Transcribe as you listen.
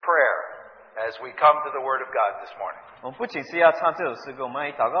prayer as we come to the Word of God this morning. 我们不仅是要唱这首诗歌，我们要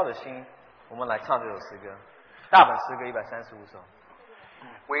以祷告的心，我们来唱这首诗歌。大本诗歌135首。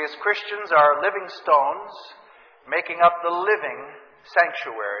We as Christians are living stones, making up the living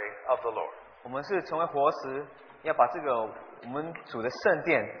sanctuary of the Lord. 我们是成为活石，要把这个我们主的圣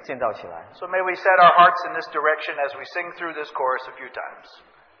殿建造起来。So may we set our hearts in this direction as we sing through this chorus a few times.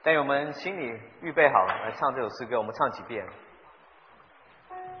 但我们心里预备好来唱这首诗歌，我们唱几遍。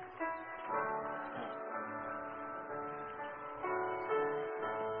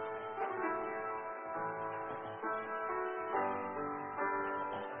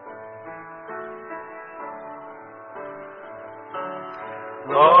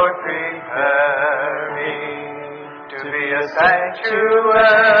Lord, prepare me to be a sanctuary,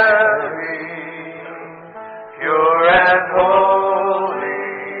 pure and holy,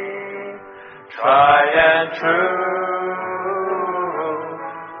 tried and true.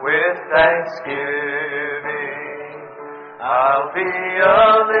 With thanksgiving, I'll be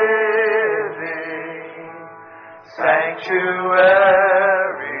a living sanctuary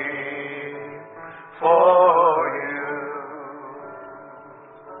for you.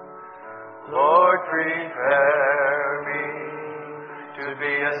 Lord, prepare me to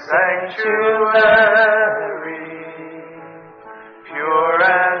be a sanctuary, pure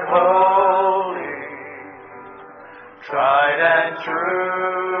and holy, tried and true.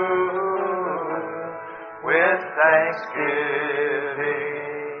 With thanksgiving,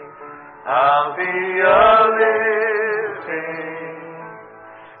 I'll be a living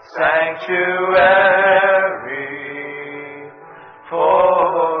sanctuary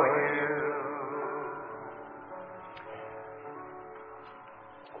for you.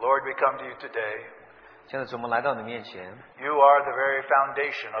 Lord, we come to you today. 现在主，我们来到你面前， You are the very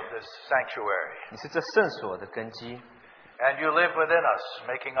foundation of this sanctuary, 你是这圣所的根基， and you live within us,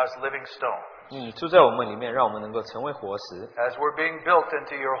 making us living stones. 你住在我们里面，让我们能够成为活石。 As we're being built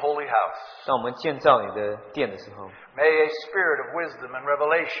into your holy house, 当我们建造你的殿的时候， may a spirit of wisdom and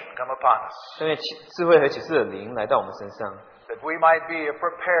revelation come upon us, 因为智慧和启示的灵来到我们身上， that we might be a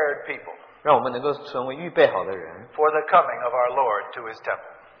prepared people 让我们能够成为预备好的人， for the coming of our Lord to his temple.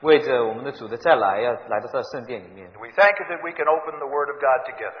 为着我们的主的再来，要来到这圣殿里面。 We thank you that we can open the Word of God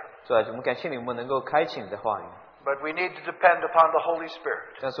together, 主啊，我们感谢你，我们能够开启你的话语， but we need to depend upon the Holy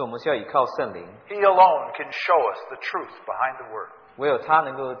Spirit. 但是我们是要依靠圣灵， He alone can show us the truth behind the Word. 唯有他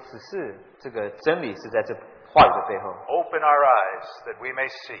能够指示这个真理是在这话语的背后。 Open our eyes that we may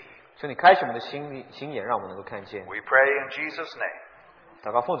see. 求你开启我们的心眼，让我们能够看见。 We pray in Jesus' name.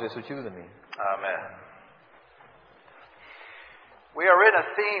 祷告奉主耶稣基督的名。 Amen. We are in a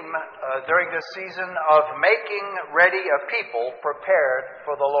theme during this season of making ready a people prepared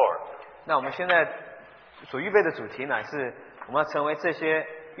for the Lord. 那我们现在所预备的主题乃是我们要成为这些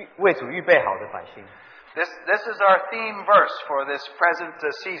为主预备好的百姓。 This is our theme verse for this present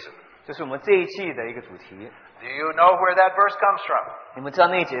season. 这是我们这一季的一个主题。 Do you know where that verse comes from? 你们知道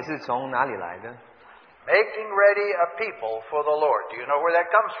那一节是从哪里来的？ Making ready a people for the Lord. Do you know where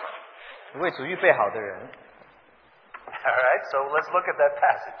that comes from? 为主预备好的人。 All right, so let's look at that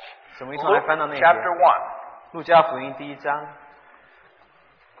passage. 我们一同来翻到那一节。 Chapter 1. 路加福音第1章。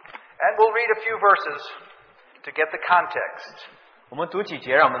 And we'll read a few verses to get the context. 我们读几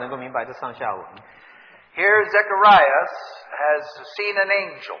节，让我们能够明白这上下文。 Here Zechariah has seen an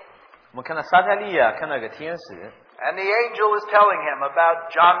angel. 我们看到撒迦利亚看到一个天使， And the angel is telling him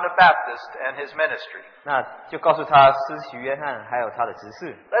about John the Baptist and his ministry. 那就告诉他施洗约翰还有他的执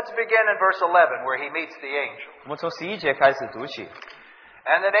事。 Let's begin in verse 11 where he meets the angel. 我们从11节开始读起。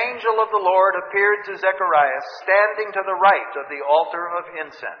 And an angel of the Lord appeared to Zechariah standing to the right of the altar of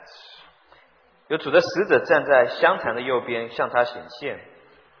incense. 有主的使者站在香坛的右边，向他显现。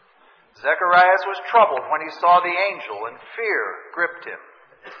 Zechariah was troubled when he saw the angel, and fear gripped him.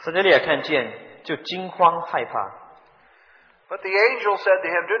 撒迦利亚看见就惊慌害怕。 But the angel said to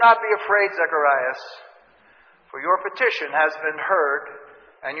him, Do not be afraid, Zechariah, for your petition has been heard,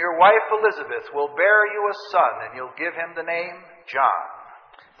 and your wife Elizabeth will bear you a son, and you'll give him the name John.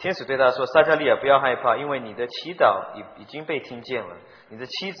 天使对他说：“撒迦利亚，不要害怕，因为你的祈祷已经被听见了。你的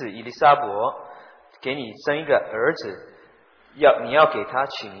妻子以利沙伯给你生一个儿子，你要给他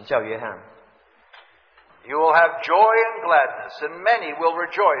起名叫约翰。 You will have joy and gladness, and many will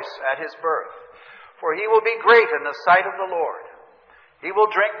rejoice at his birth. For he will be great in the sight of the Lord. He will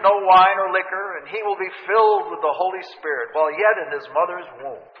drink no wine or liquor, and he will be filled with the Holy Spirit while yet in his mother's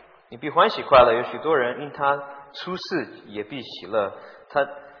womb. 你必欢喜快乐，有许多人因他出世也必喜乐。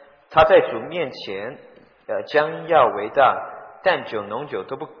他在主面前，将要为大，淡酒浓酒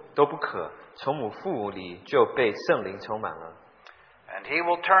都不可，从母腹里就被圣灵充满了。” And he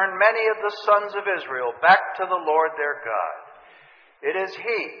will turn many of the sons of Israel back to the Lord their God. It is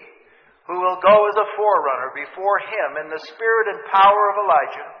he who will go as a forerunner before him in the spirit and power of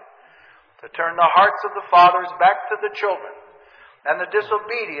Elijah, to turn the hearts of the fathers back to the children, and the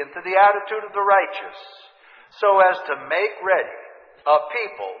disobedient to the attitude of the righteous, so as to make ready a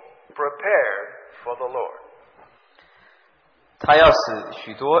people prepared for the Lord. 他要使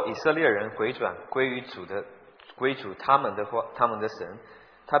许多以色列人回转归主他们的神，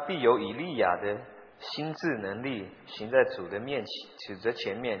他必有以利亚的心智能力行在主的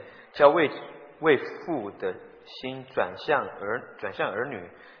前面，叫为父的心转向儿女，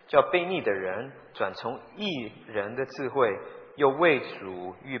叫悖逆的人转从义人的智慧，又为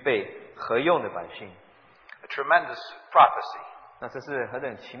主预备合用的百姓。 A tremendous prophecy. 那这是何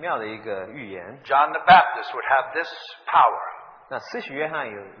等奇妙的一个预言！ John the Baptist would have this power. 那施洗约翰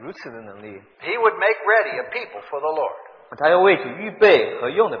有如此的能力， He would make ready a people for the Lord. 他要为主预备合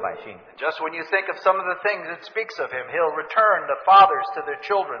用的百姓。 Just when you think of some of the things it speaks of him, he'll return the fathers to their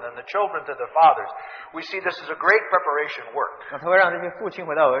children and the children to their fathers. We see this is a great preparation work. 那他会让这些父亲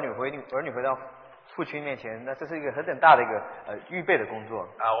回到儿女，儿女回到父亲面前。那这是一个何等大的一个预备的工作。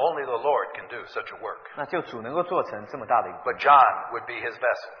 Now, only the Lord can do such a work. 那就主能够做成这么大的一个。 But John would be his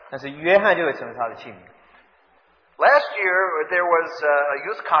vessel. 但是约翰就会成为他的器皿。 Last year, there was a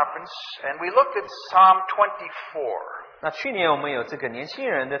youth conference, and we looked at Psalm 24. 那去年我们有这个年轻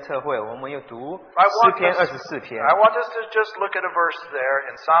人的特会，我们有读诗篇24篇。 I want us to just look at a verse there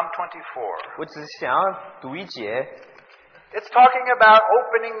in Psalm 24. 我只是想要读一节。 It's talking about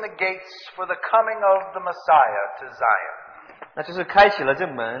opening the gates for the coming of the Messiah to Zion. 那就是开启了这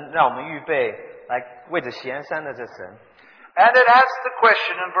门，让我们预备来为着锡安山的这神。 And it asks the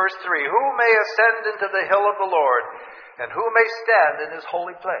question in verse 3, Who may ascend into the hill of the Lord, and who may stand in his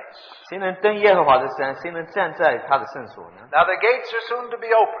holy place? 谁能登耶和华的山？谁能站在他的圣所呢？ Now the gates are soon to be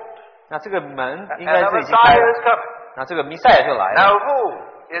opened, 那这个门应 and 该 the 是已经开 Messiah is 了。 coming. 那这个弥赛亚就来了。 Now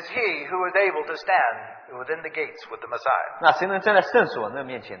who is he who is able to stand within the gates with the Messiah? 那谁能站在圣所那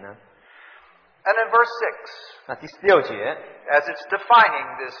面前呢？ And in verse 6, 那第6节， as it's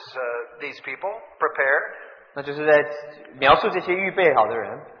defining these people, prepared, 那就是在描述这些预备好的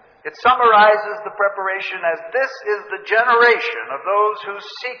人。 it summarizes the preparation as this is the generation of those who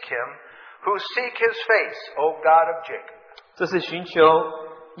seek him, who seek his face, O God of Jacob. 这是寻求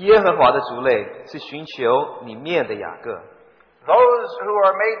耶和华的族类，是寻求你面的雅各。 Those who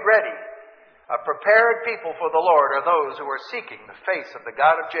are made ready, a prepared people for the Lord, are those who are seeking the face of the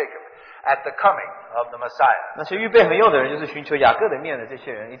God of Jacob at the coming of the Messiah. 那些预备很用的人，就是寻求雅各的面的这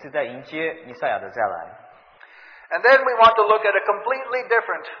些人，一直在迎接弥赛亚的再来。 And then we want to look at a completely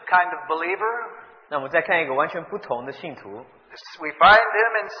different kind of believer. 那我们再看一个完全不同的信徒。 We find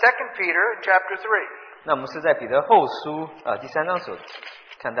him in 2 Peter in chapter 3. 那我们是在彼得后书第3章所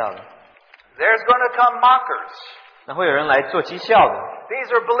看到的。 There's going to come mockers. 那会有人来做讥笑的。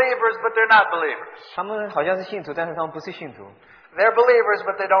 These are believers, but they're not believers. 他们好像是信徒，但是他们不是信徒。 They're believers,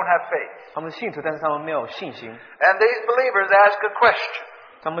 but they don't have faith. 他们是信徒，但是他们没有信心。 And these believers ask a question.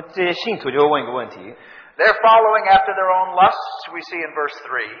 他们这些信徒就会问一个问题。 They're following after their own lusts, we see in verse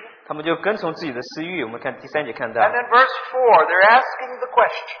 3. 他们就跟从自己的私欲。我们看第3节看到。 And in verse 4, they're asking the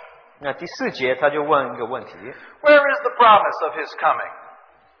question. 那第4节他就问一个问题。 Where is the promise of his coming?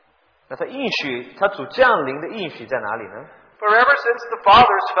 那他应许，他主降临的应许在哪里呢？ For ever since the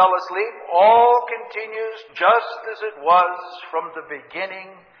fathers fell asleep, all continues just as it was from the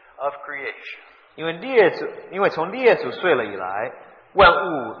beginning of creation. 因为从列祖睡了以来，万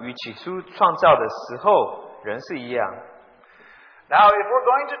物与起初创造的时候仍是一样。 Now, if we're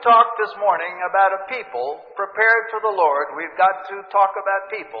going to talk this morning about a people prepared for the Lord, we've got to talk about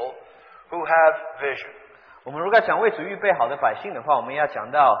people who have vision. 我们如果讲为主预备好的百姓的话，我们要讲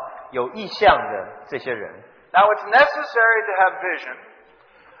到有意向的这些人。 Now, it's necessary to have vision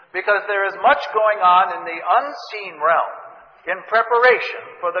because there is much going on in the unseen realm in preparation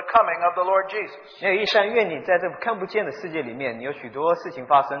for the coming of the Lord Jesus. 要有意向愿你在这看不见的世界里面，你有许多事情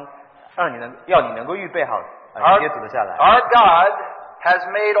发生，要你能够预备好，迎接主的下来。 Our God has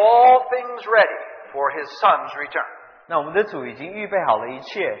made all things ready for His Son's return. 那我们的主已经预备好了一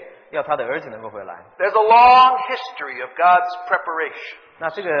切，要他的儿子能够回来。 There's a long history of God's preparation. 那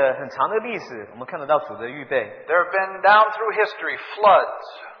这个很长的历史，我们看得到主的预备。 There have been down through history floods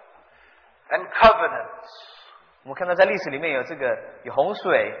and covenants. 我们看到在历史里面有洪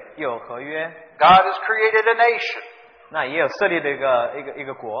水，又有合约。 God has created a nation. 那也有设立的一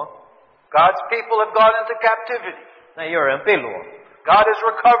个国。 God's people have gone into captivity. 那也有人被掳。 God has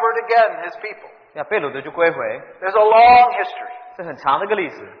recovered again His people. 那被掳的就归回。 There's a long history. 这很长的一个历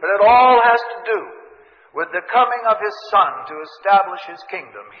史。 But it all has to do with the coming of his Son to establish his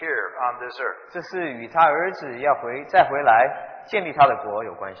kingdom here on this earth. 这是与他儿子要再回来建立他的国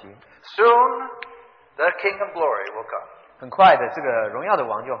有关系。Soon, the King of glory will come. 很快的，这个荣耀的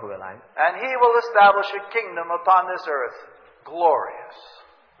王就回来。And he will establish a kingdom upon this earth, glorious.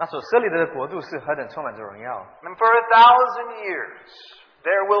 那所设立的国度是何等充满着荣耀。And for 1,000 years,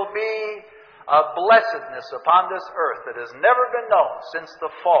 there will be a blessedness upon this earth that has never been known since the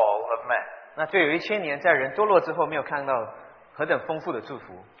fall of man. 那就有1000年，在人堕落之后，没有看到何等丰富的祝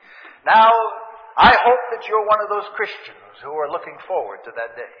福。Now, I hope that you're one of those Christians who are looking forward to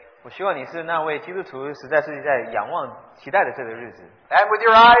that day. 我希望你是那位基督徒，实在是在仰望、期待的这个日子。And with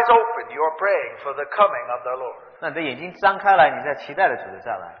your eyes open, you're praying for the coming of the Lord. 那你的眼睛张开来，你在期待的主的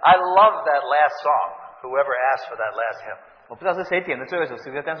再来。I love that last song. Whoever asked for that last hymn. 我不知道是谁点的最后一首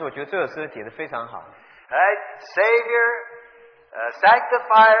诗歌，但是我觉得这首诗点的非常好。Right? Savior,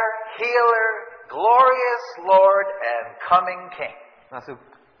 Sanctifier, Healer, Glorious Lord, and Coming King.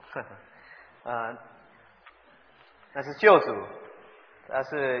 那是救主，他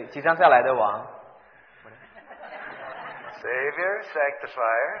是即将再来的王。Savior,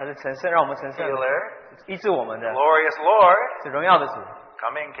 Sanctifier, 他是成圣，让我们成圣 Healer, 医治我们的， Glorious Lord, 是荣耀的主，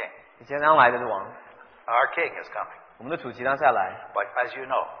 Coming King. 即将来的王。Our King is coming. 我们的主即将再来， But as you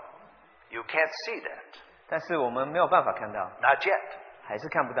know, you can't see that. 但是我们没有办法看到， Not yet. 还是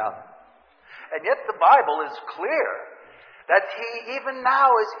看不到。 And yet the Bible is clear that he even now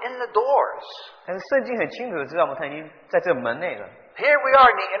is in the doors. 但是圣经很清楚的知道，我们他已经在这门内了。 Here we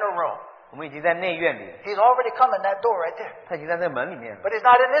are in the inner room. 我们已经在内院里， He's already come in that door right there. 他已经在这门里面了， But he's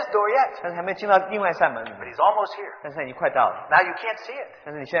not in this door yet. 但是还没有进到另外一扇门里 But 面， he's almost here. 但是他已经快到了。 Now you can't see it.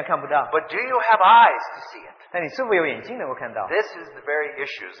 但是你现在看不到， But do you have eyes to see it? 但你是否有眼睛能够看到？ This is the very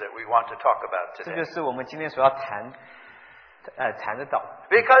issues that we want to talk about 这 today. 就是我们今天所要谈的道。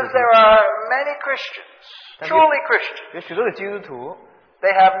 Because there are many Christians, truly Christians, 有许多的基督徒，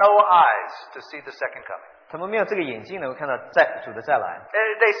 they have no eyes to see the second coming. 他们没有这个眼睛能够看到主的再来。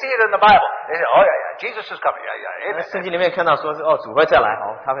 They see it in the Bible. They say, oh yeah, Jesus is coming. Yeah, 在 yeah. 圣经里面看到说是主会再来，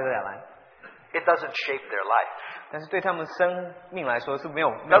他会再来， It doesn't shape their life. 但是对他们生命来说是没有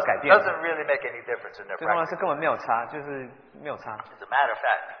改变的， Doesn't really make any difference in their 对他们 practice. 是根本没有差，就是没有差。 As a matter of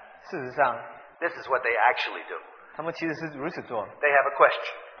fact, 事实上， this is what they actually do. 他们其实是如此做。 They have a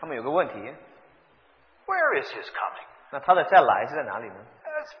question. 他们有个问题， Where is his coming? 那他的再来是在哪里呢？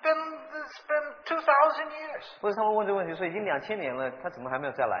 It's been 2,000 years. 或者他们问这个问题说已经2000年了，他怎么还没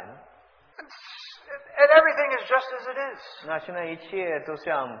有再来呢？ And everything is just as it is. 那现在一切都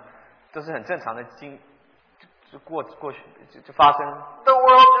是很正常的过去就发生， The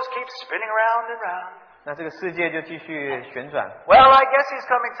world just keeps spinning around and round. 那这个世界就继续旋转。 Well, I guess he's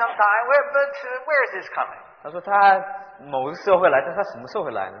coming sometime. But where is his coming? 他说他某个时候会来，但他什么时候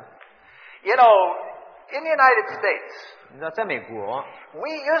会来呢？ You know, in the United States, 你知道，在美国， we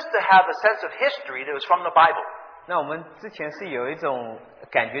used to have a sense of history that was from the Bible. 那我们之前是有一种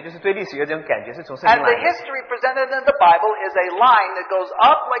感觉，就是对历史有一种感觉是从圣经 And 来 the 的。 history presented in the Bible is a line that goes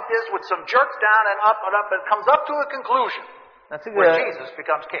up like this with some jerks down and up and comes up to a conclusion 那这 where 个 Jesus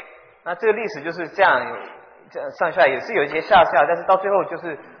becomes king. 那这个历史就是这样，这样上下也是有一些下，但是到最后就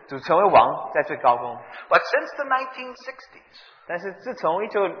是主成为王在最高峰。 But since the 1960s, 但是自从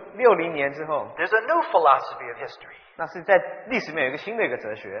1960年之后， there's a new philosophy of history, 那是在历史里面有一个新的一个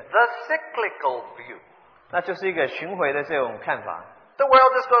哲学， the cyclical view. 那就是一个巡回的这种看法。 The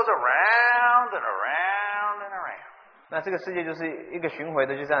world just goes around and around and around. 那这个世界就是一个巡回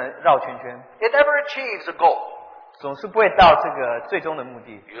的，就这样绕圈圈， It never achieves a goal. 总是不会到这个最终的目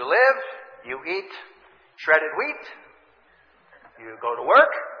的。 You live, you eat shredded wheat, you go to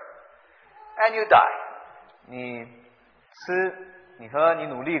work, and you die. 你吃，你喝，你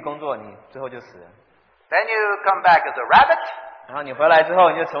努力工作，你最后就死了。 Then you come back as a rabbit, 然后你回来之后，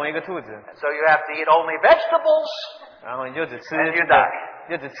你就成为一个兔子， so you have to eat only vegetables, 然后你就只吃 and you die.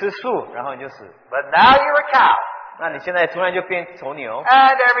 就只吃素，然后你就死。 But now you're a cow, 那你现在突然就变头牛，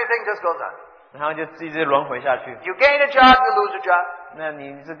 and everything just goes on. 然后就一直轮回下去。 You gain a job, you lose a job. 那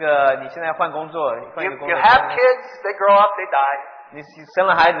你你现在换工作，换一 You, 个工 you 作， have kids, they grow up, they die. 你生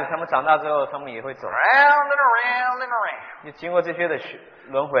了孩子，他们长大之后，他们也会走。 Round and around and around. 你经过这些的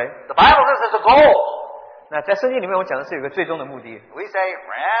轮回。 The Bible says there's a goal. 那在圣经里面，我讲的是有个最终的目的。 We say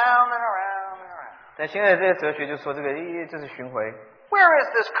round and around and around. 但现在这个哲学就说这个就是巡回。 Where is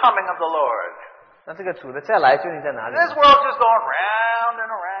this coming of the Lord? 那这个主的再来究竟在哪里？ This world just going round and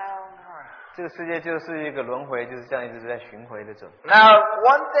around and around. 这个世界就是一个轮回，就是这样一直在巡回的走。 Now,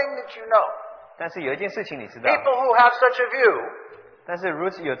 one thing that you know, 但是有一件事情你知道， people who have such a view 但是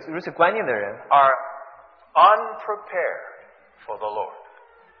有如此观念的人， are unprepared for the Lord.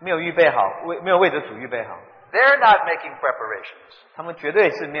 没有预备好，没有为着主预备好。They're not making preparations. 他们绝对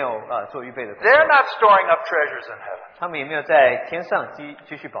是没有做预备的工作。They're not storing up treasures in heaven. 他们也没有在天上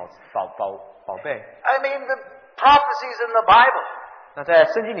继续宝贝。I mean, the prophecies in the Bible 那在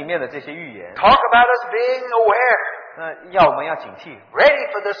圣经里面的这些预言 talk about us being aware, 那我们要警惕， ready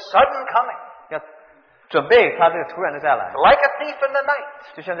for the sudden coming, 要准备他这个突然的再来， like a thief in the night.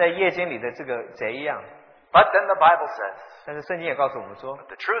 就像在夜间里的这个贼一样。 But then the Bible says, 但是圣经也告诉我们说，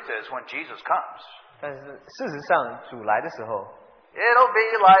 the truth is when Jesus comes, 但是事实上主来的时候， it'll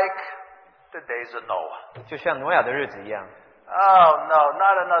be like the days of Noah. 就像挪亚的日子一样。 Oh no,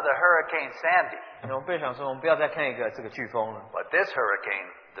 not another Hurricane Sandy. 我们不想说，我们不要再看一个这个飓风了。But this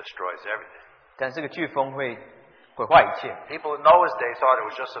hurricane destroys everything. 但这个飓风会毁坏一切。 People in Noah's day thought it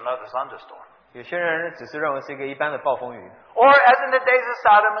was just another thunderstorm. 有些人只是认为是一个一般的暴风雨， Or as in the days of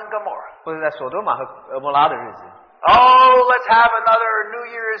Sodom and Gomorrah. 或者在索多玛和俄摩拉的日子。 Oh, let's have another New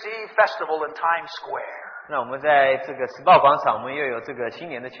Year's Eve festival in Times Square. 那我们在这个时报广场，我们又有这个新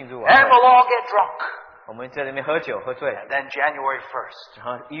年的庆祝晚 And 会， we'll all get drunk. 我们在那边喝酒喝醉， And then January 1st, 然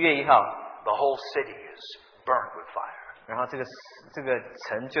后1月1号， the whole city is burned with fire. 然后这个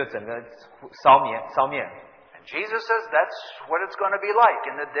城就整个烧灭。 And Jesus says that's what it's going to be like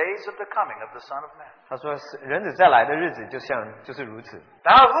in the days of the coming of the Son of Man. 他说人子再来的日子就是如此。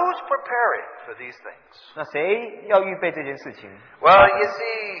 Now, who's preparing for these things? 那谁要预备这件事情？ Well, you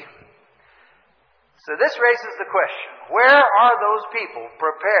see, so this raises the question, where are those people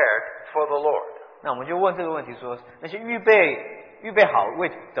prepared for the Lord? 那我们就问这个问题说，那些预备好为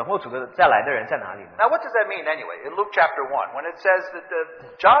等候主的再来的人在哪里呢？ Now, what does that mean anyway? In Luke chapter 1, when it says that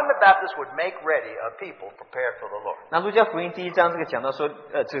John the Baptist would make ready a people prepared for the Lord. 那路加福音第1章这个讲到说，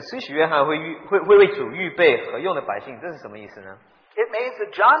这施洗约翰会为主预备合用的百姓，这是什么意思呢？ It means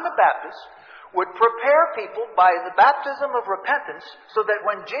that John the Baptist would prepare people by the baptism of repentance so that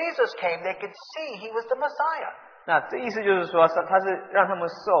when Jesus came, they could see he was the Messiah. 那这意思就是说，他是让他们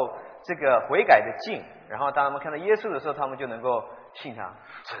受这个悔改的敬，然后当他们看到耶稣的时候，他们就能够信他。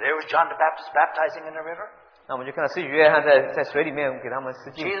 So there was John the Baptist baptizing in the river. 那我们就看到施洗约翰在水里面给他们施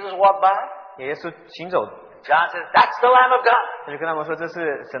浸， Jesus walked by. 耶稣行走， John says, that's the Lamb of God. 他就跟他们说这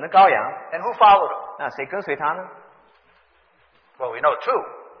是神的羔羊。 And who followed him? 那谁跟随他呢？ Well, we know two.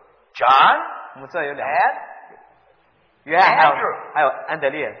 John 我们知道有2个， and 约翰Andrew 还有安德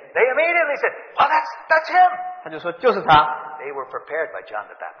烈。 they immediately said, well, that's him. 他就说就是他。 They were prepared by John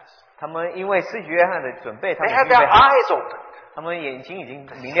the Baptist. 他们因为施洗约翰的准备，他 They 们 had 预备 their 好， eyes opened. 他们眼睛已经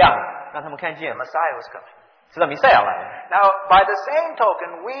明亮了，让他们看见 The Messiah was coming. 知道弥赛亚来了。 Now, by the same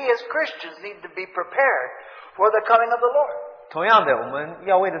token, we as Christians need to be prepared for the coming of the Lord. 同样的，我们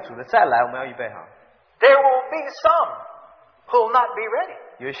要为着主的再来，我们要预备好。 There will be some who will not be ready.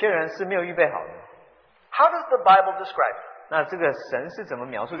 有一些人是没有预备好的。 How does the Bible describe it? 那这个神是怎么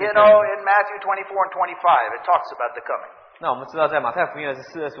描述这 You 个？ know, in Matthew 24 and 25, it talks about the coming. 那我们知道，在马太福音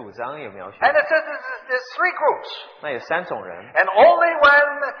24、25章有描述。 And it says there's three groups. 那有3种人， And only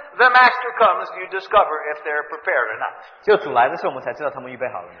when the Master comes do you discover if they're prepared or not. 只有主来的时候，我们才知道他们预备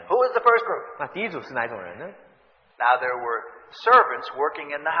好了呢。 Who is the first group? 那第一组是哪一种人呢？ Now, there were servants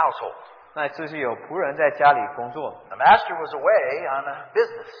working in the household. 那就是有仆人在家里工作， The master was away on a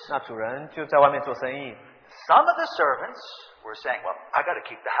business. 那主人就在外面做生意。 Some of the servants were saying, well, I got to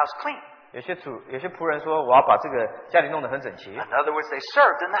keep the house clean. 有些仆人说，我要把这个家里弄得很整齐。 In other words, they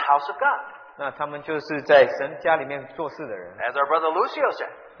served in the house of God. 那他们就是在神家里面做事的人。 As our brother Lucio said,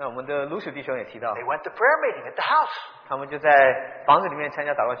 那我们的卢许弟兄也提到， they went to prayer meeting at the house. 他们就在房子里面参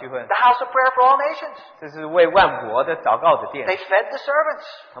加祷告聚会， The house of prayer for all nations. 这是为万国的祷告的殿。 They fed the servants.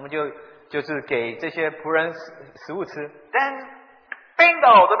 他们就是给这些仆人食物吃。 Then,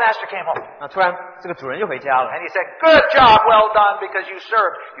 bingo, the master came home. 那突然这个主人就回家了， And he said, good job, well done, because you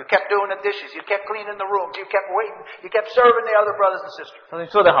served. You kept doing the dishes. You kept cleaning the rooms. You kept waiting. You kept serving the other brothers and sisters. 他说你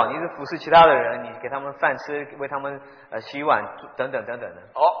做得好，你是服侍其他的人，你给他们饭吃，为他们洗碗等等等等的。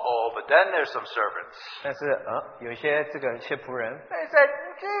 Uh-oh, but then there's some servants. 但是有一些仆人， They said,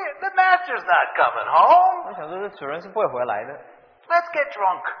 gee, the master's not coming home. 我想说这主人是不会回来的， Let's get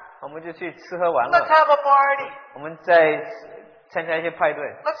drunk. 我们就去吃喝玩 Let's 乐， have a party. 我们再参加一些派对，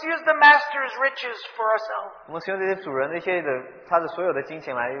 Let's use the master's riches for ourselves. 我们使用这些主人的一些他的所有的金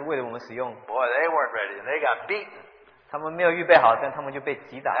钱来为了我们使用。 Boy, they weren't ready, and they got beaten. 他们没有预备好，但他们就被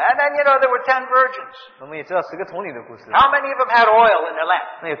击打。 And then, you know, there were 10 virgins. 我们也知道10个童女的故事。 How many of them had oil in their lamp?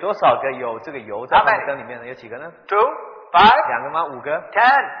 那有多少个有这个油在他们灯里面呢？有几个呢？ 2, 5, 2个吗？5个？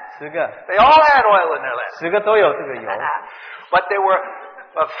 10. 10个They all had oil in their lamp. ？10个都有这个油， But there were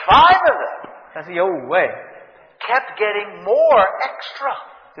 5 of them 但是有5位 kept getting more extra.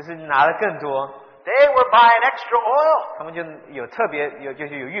 就是拿的更多。They were buying extra oil, 他们就有特别就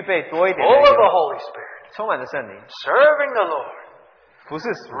是有预备多一点 full 的 of the 油， Holy Spirit, 充满着圣灵， serving the Lord, 服侍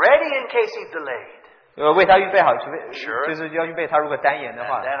主， ready in case he delayed. 为他预备好，除非 Sure. 就是要预备他如果单言的 And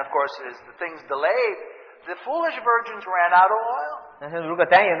话， then, of course, as the things delayed, the foolish virgins ran out of oil. 但是如果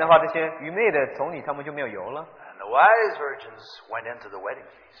单言的话，这些愚昧的童女他们就没有油了。 And the wise virgins went into the wedding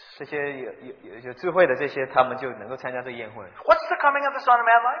feast. 这些有智慧的这些，他们就能够参加这个宴会。 What's the coming of the Son of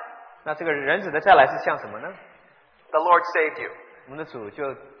Man like? 那这个人子的再来是像什么呢？ The Lord saved you. 我们的主就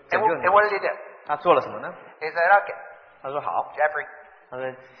And 拯救 what, 你 and。what did he do? 他做了什么呢？ He said, okay, 他说好， Jeffrey, 他说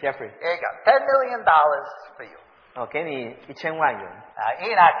Jeffrey， here you go. $10 million for you. 给你1000万元。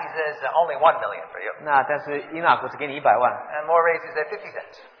 Enoch, he says, only $1 million for you. 那但是伊纳古只给你100万。 And Maurice, he said, 50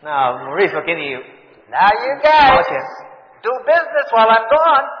 cents. 那某瑞说给你 Now you 5毛 guys 钱。 do business while I'm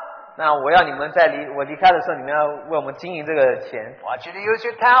gone. 那我要你们在我离开的时候，你们要为我们经营这个钱。 Want you to use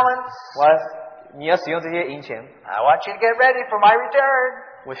your talents. 你要使用这些银钱。 I want you to get ready for my return.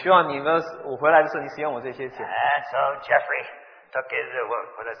 我希望我回来的时候，你使用我这些钱。 And so Jeffrey took his,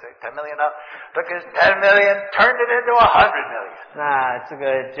 what did I say, $10 million? Took his $10 million, turned it into $100 million. 那这个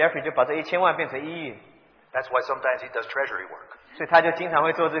Jeffrey 就把这1000万变成1亿， That's why sometimes he does treasury work. 所以他就经常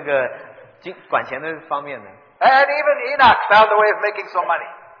会做这个管钱的方面的。 And even Enoch found a way of making some money.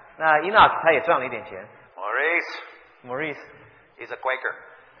 那 Enoch 他也赚了一点钱。 Maurice, he's a Quaker.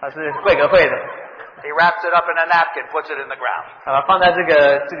 他是贵格会的， He wraps it up in a napkin, puts it in the ground. 把它放在这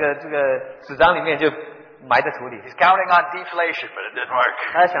个纸张里面就埋在土里。 He's counting on deflation, but it didn't work.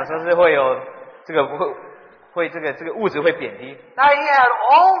 他想说是会有这个会这个物质会贬低。 Now he had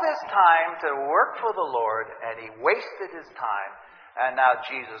all this time to work for the Lord, and he wasted his time. And now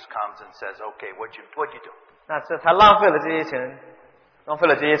Jesus comes and says, "Okay, what'd you do?" 那他浪费了这些钱，浪费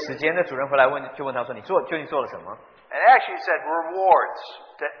了这些时间。那主人回来就问他说：“你究竟做了什么？” And it actually said rewards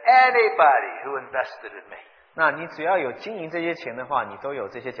to anybody who invested in me. 那你只要有经营这些钱的话，你都有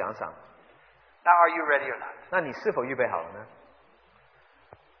这些奖赏。 Now, are you ready or not? 那你是否预备好了呢？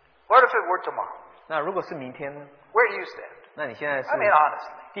 What if it were tomorrow? 那如果是明天呢？ Where do you stand? 那你现在 I mean,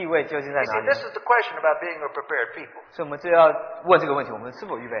 honestly. 地位究竟在 You 哪 see, 里 this is the question about being a prepared people. 所以我们就要问这个问题：我们是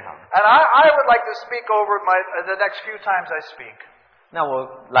否预备好？ And I would like to speak over the next few times I speak 那我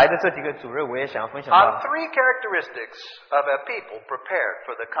来的这几个主日，我也想要分享 on 到。 three characteristics of a people prepared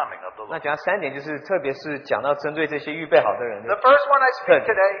for the coming of the 那 Lord. 讲3点，就是特别是讲到针对这些预备好的人 The 的。 first one I speak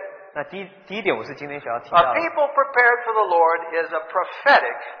today, 那第一点，我是今天想要提 a 到的。 people prepared for the Lord is a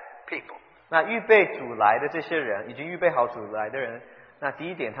prophetic people. 那预备主来的这些人，已经预备好主来的人，那第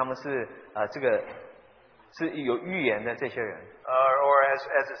一点，他们是这个是有预言的这些人。 Or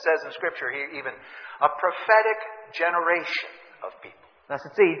as it says in Scripture, even a prophetic generation of people. 那是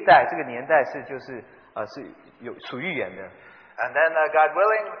这一代这个年代是有属预言的。 And then, God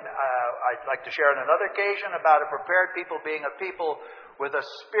willing, I'd like to share on another occasion about a prepared people being a people with a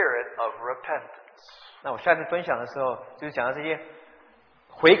spirit of repentance. 那我下次分享的时候，就是讲到这些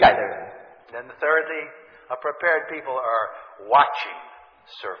悔改的人。 Then thirdly, a prepared people are watching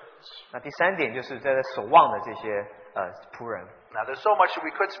servants. 那第3点就是在守望的这些仆人。 Now, there's so much that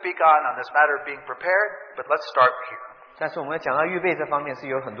we could speak on this matter of being prepared, but let's start here. 但是我们讲到预备这方面是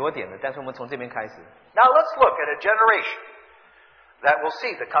有很多点的，但是我们从这边开始。 Now, let's look at a generation that will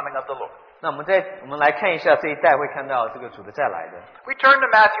see the coming of the Lord. 那我们来看一下这一代会看到这个主的再来的。 We turn to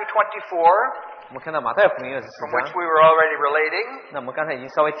Matthew 24, 我们看到马太福音 from 24 which 章， we were already relating. 那我们刚才已经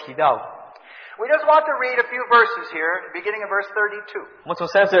稍微提到， We just want to read a few verses here, beginning in verse 32. 我们从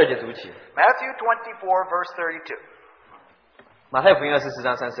32节读起。 Matthew 24, verse 32. 马太福音24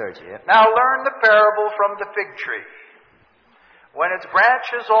章32节。 Now learn the parable from the fig tree. When its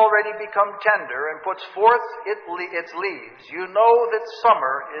branch has already become tender and puts forth its leaves, you know that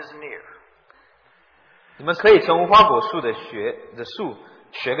summer is near. 你们可以从无花果树的树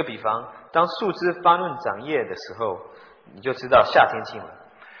学个比方，当树枝发嫩长叶的时候，你就知道夏天近了。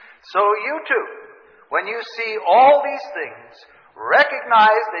 So you too, when you see all these things,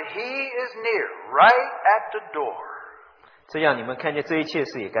 recognize that He is near, right at the door. 这样你们看见这一切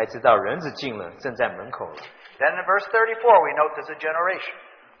事，也该知道人子近了，正在门口了。 Then in verse 34, we note there's a generation.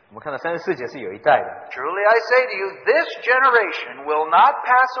 我们看到34节是有一代的。 Truly I say to you, this generation will not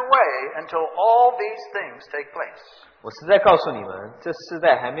pass away until all these things take place. 我实在告诉你们，这世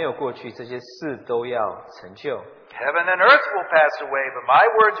代还没有过去，这些事都要成就。 Heaven and earth will pass away, but my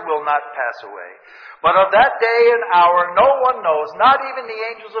words will not pass away. But of that day and hour no one knows, not even the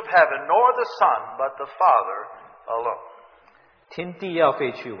angels of heaven, nor the Son, but the Father alone. 天地要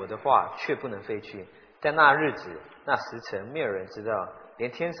废去，我的话却不能废去。但那日子、那时辰，没有人知道，连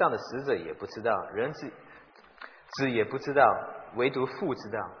天上的使者也不知道，人子也不知道，唯独父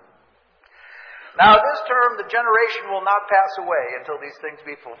知道。Now, this term, the generation will not pass away until these things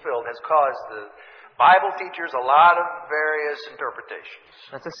be fulfilled, has caused the Bible teachers a lot of various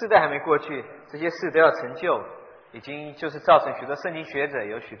interpretations. 那这世代还没过去，这些事都要成就，已经就是造成许多圣经学者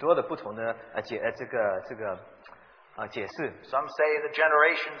有许多的不同的解释。Some say the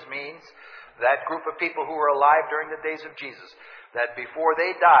generations means that group of people who were alive during the days of Jesus, that before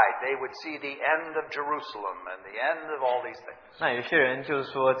they died, they would see the end of Jerusalem and the end of all these things. 那有些人就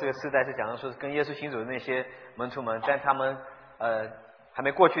是说，这个世代是讲到说跟耶稣信主的那些门徒们，但他们还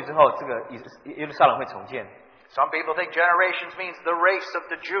没过去之后，这个耶路撒冷会重建。Some people think generations means the race of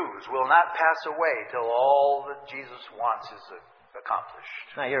the Jews will not pass away till all that Jesus wants is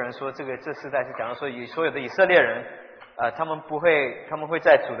accomplished. 那也有人说，这世代是讲到说，所有的以色列人，他们会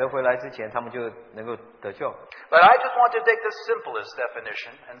在主的回来之前，他们就能够得救。But I just want to take the simplest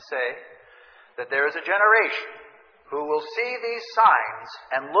definition and say that there is a generation who will see these signs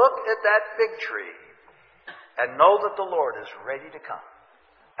and look at that fig tree and know that the Lord is ready to come,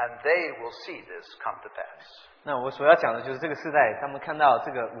 and they will see this come to pass. 那我所要讲的就是这个世代，他们看到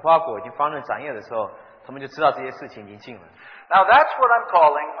这个无花果已经方正长叶的时候，他们就知道这些事情已经近了。Now that's what I'm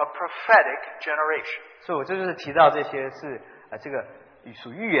calling a prophetic generation. 所以我这就是提到这些是这个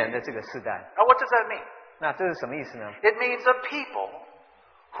属预言的这个世代。Now what does that mean? 那这是什么意思呢？ It means a people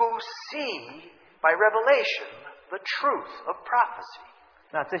who see by revelation the truth of prophecy.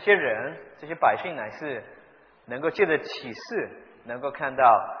 那这些人，这些百姓乃是能够借着启示，能够看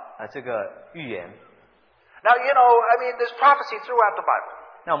到这个预言。Now, there's prophecy throughout the Bible.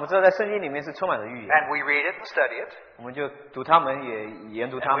 那我们知道在圣经里面是充满了预言。And we read it and study it. 我们就读他们，也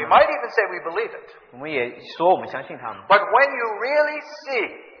研读他 And 们。we might even say we believe it. 我们也说我们相信他们。But when you really see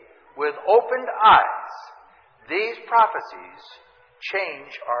with opened eyes, these prophecies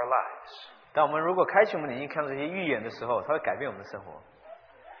change our lives. 但我们如果开启我们的眼睛看到这些预言的时候，它会改变我们的生活。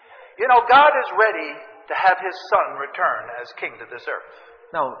God is ready to have His Son return as King to this earth.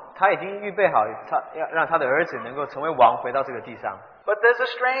 那他已经预备好，他要让他的儿子能够成为王，回到这个地上。But there's a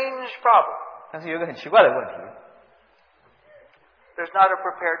strange problem. 但是有一个很奇怪的问题， There's not a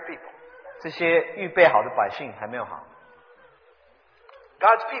prepared people. 这些预备好的百姓还没有好。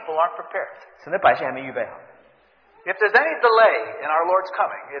God's people aren't prepared. 神的百姓还没预备好。If there's any delay in our Lord's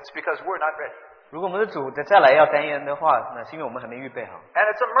coming, it's because we're not ready. 如果我们的主再来要单言的话，那是因为我们还没预备好。And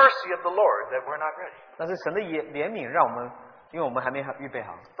it's a mercy of the Lord that we're not ready. 但是神的怜悯让我们，因为我们还没预备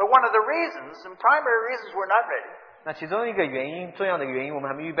好。But one of the reasons, and primary reasons we're not ready, 那其中一个原因，重要的原因，我们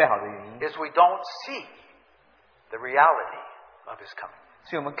还没预备好的原因， is we don't see the reality of His coming.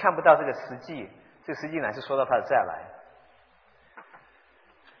 所以我们看不到这个实际，这个实际乃是说到他的再来。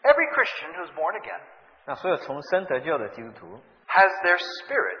Every Christian who's born again 那所有重生得救的基督徒， has their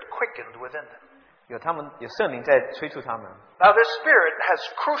spirit quickened within them. 有圣灵在催促他们。 Now, this spirit has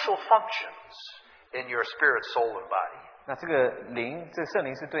crucial functions in your spirit, soul, and body. 那这个圣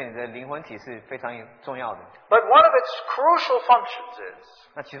灵是对你的灵魂体是非常重要的。But one of its crucial functions is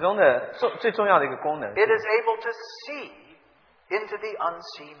那其中的最重要的一个功能， it is able to see into the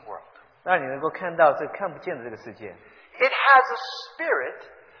unseen world. 让你能够看到这看不见的这个世界。 It has a spirit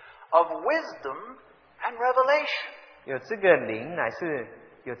of wisdom and revelation. 有这个灵乃是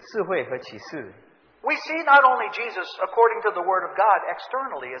有智慧和启示。 We see not only Jesus, according to the Word of God,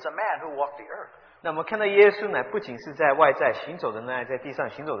 externally as a man who walked the earth. 那我们看到耶稣乃不仅是在外在行走的那，在地上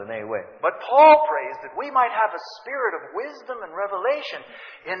行走的那一位。 But Paul prays that we might have a spirit of wisdom and revelation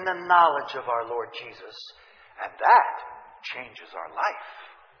in the knowledge of our Lord Jesus. And that changes our life.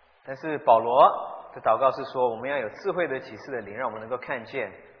 但是保罗的祷告是说，我们要有智慧的启示的灵，让我们能够看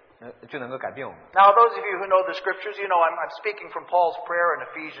见，就能够改变我们。 Now, those of you who know the Scriptures, I'm speaking from Paul's prayer in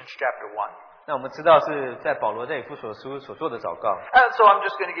Ephesians chapter 1. 那我们知道是在保罗在以弗所书所做的祷告。 And so I'm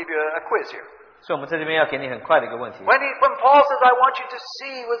just going to give you a quiz here. 所以我们在这边要给你很快的一个问题。 When Paul says, I want you to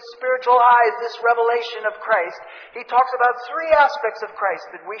see with spiritual eyes this revelation of Christ, he talks about three aspects of Christ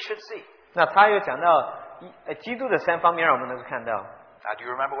that we should see. 那他又讲到基督的三方面，让我们能够看到。 Now, do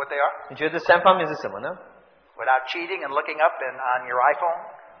you remember what they are? 你觉得这三方面是什么呢？ Without cheating and looking up on your iPhone.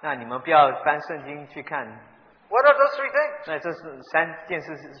 那你们不要翻圣经去看。 What are those three things? 那这是三件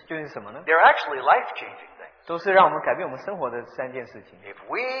事究竟是什么呢？ They're actually life-changing things. 都是让我们改变我们生活的三件事情。 If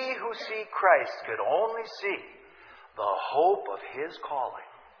we who see Christ could only see the hope of His calling.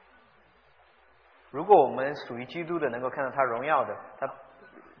 如果我们属于基督的，能够看到他荣耀的，他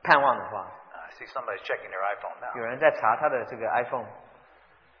盼望的话。 I see somebody's checking their iPhone now. 有人在查他的这个 iPhone。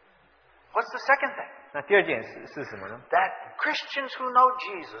 What's the second thing? 那第二件是什么呢？ That Christians who know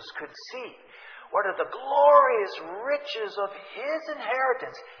Jesus could see what are the glorious riches of His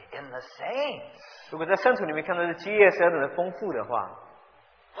inheritance in the saints. 如果在圣徒里面看到是基业是何等的丰富的话，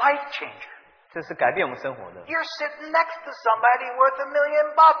 Life changer. 这是改变我们生活的。You're sitting next to somebody worth $1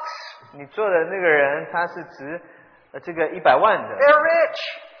 million. 你坐的那个人他是值这个100万的， They're rich.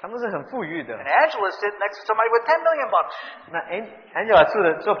 他们是很富裕的。 And Angela's sitting next to somebody with $10 million. 那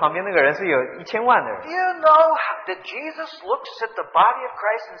Angela 坐旁边那个人是有1000万的人。 Do you know that Jesus looks at the body of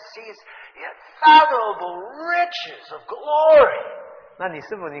Christ and sees unfathomable riches of glory? 那你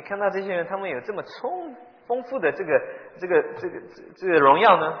是否你看到这些人，他们有这么丰富的这个荣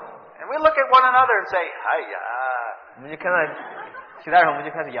耀呢？ And we look at one another and say, "Hiya." 我们就看到其他人，我们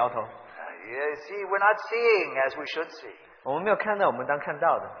就开始摇头。You see, we're not seeing as we should see. 我们没有看到我们当看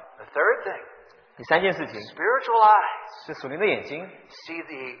到的。 The third thing, 第三件事情 spiritual eyes 是属灵的眼睛， see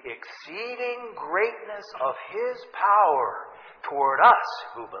the exceeding greatness of His power toward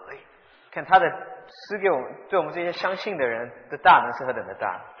us who believe. 看他的施给我们，对我们这些相信的人的大能是何等的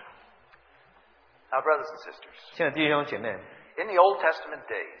大。 Now, brothers and sisters, 亲爱的弟兄姐妹， in the Old Testament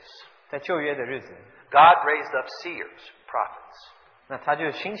days, 在旧约的日子， God raised up seers, prophets. 那他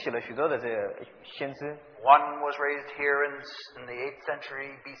就兴起了许多的这个先知。 One was raised here in the 8th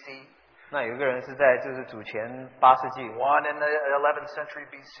century BC. 那有一个人是在就是主前8世纪， One in the 11th century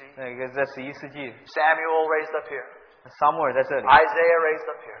BC. 那一个在11世纪， Samuel raised up here. 撒母耳在这里， Isaiah raised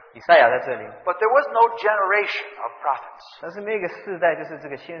up here. 以赛亚在这里。 But there was no generation of prophets. 但是那个世代就是这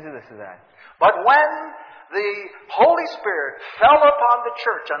个先知的时代。 But when the Holy Spirit fell upon the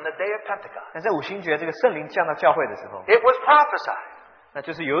church on the day of Pentecost, 但在五旬节这个圣灵降到教会的时候， it was prophesied. 那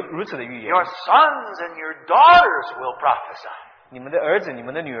就是有如此的预言。 Your sons and your daughters will prophesy. 你们的儿子、你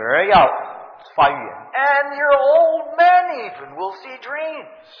们的女儿要发预言。 And your old men even will see dreams.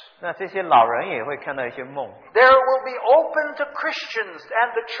 那这些老人也会看到一些梦。 There will be open to Christians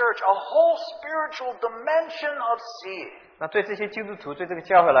and the church a whole spiritual dimension of seeing. 那对这些基督徒、对这个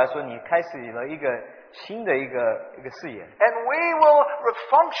教会来说，你开始了一个新的一个视野。 And we will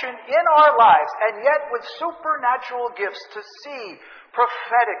function in our lives and yet with supernatural gifts to see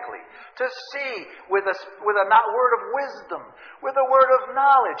prophetically, to see with a word of wisdom, with a word of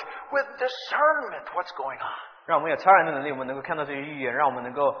knowledge, with discernment what's going on. 让我们有超然的能力，我们能够看到这些预言，让我们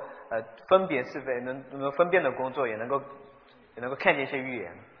能够分别是非，能够分辨的工作，也能够看见一些预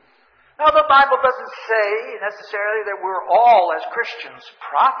言。 Now the Bible doesn't say necessarily that we're all as Christians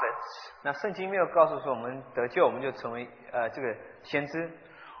prophets. 那圣经没有告诉说我们得救，我们就成为这个先知。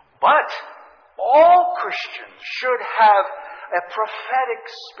 But all Christians should have a prophetic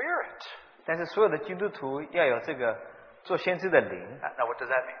spirit. 但是所有的基督徒要有这个做先知的灵。 Now what does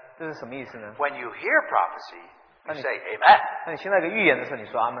that mean? 这是什么意思呢？ When you hear prophecy, you say amen. 那你听到一个预言的时候，你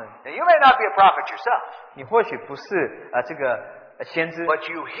说阿门。 Now you may not be a prophet yourself, 你或许不是这个先知， but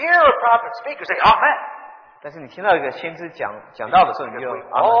you hear a prophet speak, you say amen. 但是你听到一个先知讲道的时候，你 Because 就 we've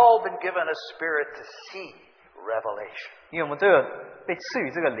阿门。 all been given a spirit to see revelation. 因为我们都有被赐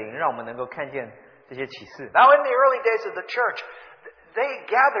予这个灵，让我们能够看见这些启示。 Now in the early days of the church, they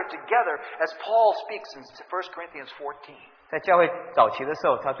gathered together as Paul speaks in 1 Corinthians 14. 在教会早期的时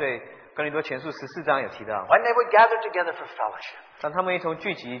候，他对哥林多前书14章有提到， When they would gather together for fellowship, 当他们一同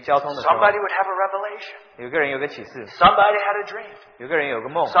聚集交通的时候， somebody would have a revelation. 有个人有个启示， Somebody had a dream. 有个人有个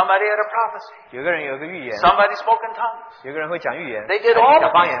梦， Somebody had a prophecy. 有个人有个预言， Somebody spoke in tongues. 有个人会讲预言， They did all 讲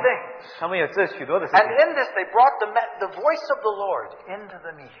of 方 these 言， things. 他们有这许多的事 And 情。 in this, they brought the voice of the Lord into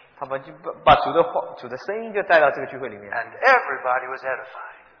the meeting. 他们就把主的声音就带到这个聚会里面， And everybody was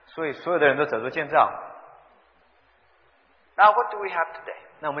edified. 所以所有的人都得着建造。 Now, what do we have today?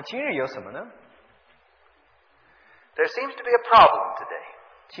 那我们今日有什么呢？ There seems to be a problem today.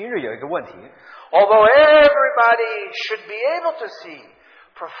 今日有一个问题， Although everybody should be able to see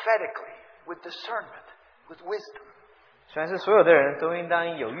prophetically, with discernment, with wisdom. 虽然是所有的人都应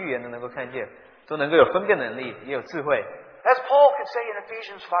当有预言的能够看见，都能够有分辨能力，也有智慧。 As Paul could say in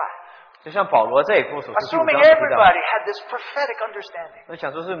Ephesians 5, 就像保罗在以弗所书15 assuming 章提到， everybody had this prophetic understanding. 我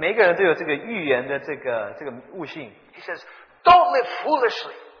想说是每个人都有这个预言的这个悟性。 He says, don't live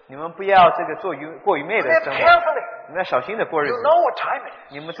foolishly. 你们不要这个过愚昧的 Live 生活， carefully. 你们要小心的过日 You 子。 know what time it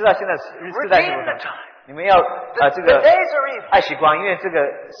is. 你们知道现在世代是 Redeem 多 the 少？ time. 你们要这 The 个 days are evil. 爱惜光，因为这个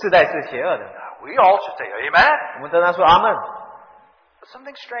世代是邪恶的。 We all should say amen. 我们当然说阿门。 But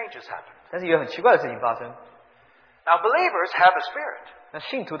something strange has happened. 但是有很奇怪的事情发生。 Now, believers have a spirit. 那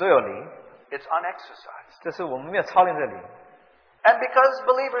信徒都有灵， It's unexercised. 这是我们没有操练这灵。 And because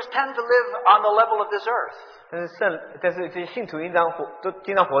believers tend to live on the level of this earth, 但是这些信徒都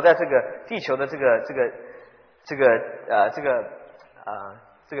经常活在这个地球的这个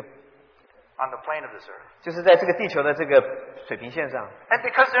on the plane of this earth. 就是在这个地球的这个水平线上， And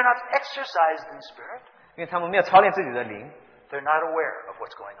because they're not exercised in spirit, 因为他们没有操练自己的灵， they're not aware of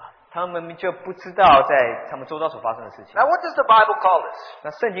what's going on. 他们就不知道在他们周遭所发生的事情。 Now, what does the Bible call this? 那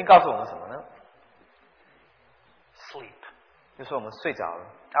圣经告诉我们什么呢？ sleep. 就说我们睡着了。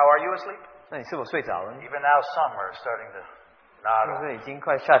How are you asleep? 那你是否睡着了呢？ Even now, some are starting to nod 就 off. 是已经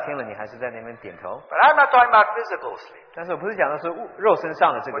快夏天了，你还是在那边点头。 But I'm not talking about physical sleep. 但是我不是讲的是肉身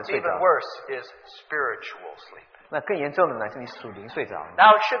上的这个 What's 睡 even 着， worse is spiritual sleep. 那更严重的乃是你属灵睡着了。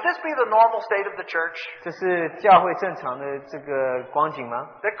 Now, should this be the normal state of the church? 这是教会正常的这个光景吗？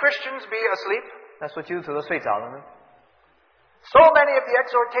 That Christians be asleep? 那说基督徒都睡着了呢？ So many of the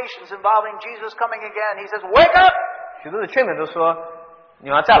exhortations involving Jesus coming again, he says, wake up! 许多的劝勉都说你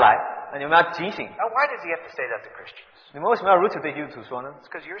们要再来，你们要警醒。 Now, why does he have to say that to Christians? 你们为什么要如此对基督徒说呢？ It's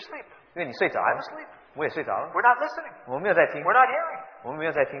because you're asleep. 因为你睡着 I'm 了， asleep. 我也睡着了， We're not listening. 我们没有在听， We're not hearing. 我们没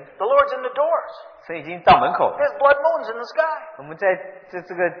有在听， The Lord's in the doors. 神已经到门口了。 There's blood moons in the sky. 我们在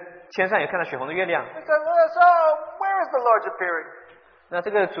这个天上也看到血红的月亮。 He says, so, where is the Lord's appearing? 那这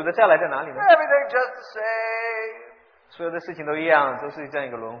个主的再来在哪里呢？ Everything just the same. 所有的事情都一样，都是这样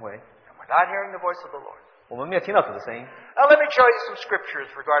一个轮回。 And we're not hearing the voice of the Lord. 我们没有听到主的声音。 Now, let me show you some scriptures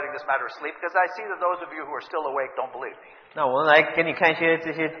regarding this matter of sleep, because I see that those of you who are still awake don't believe me. 那我们来给你看一些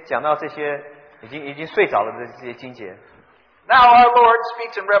这些讲到这些已经睡着了的这些经节。 Now, our Lord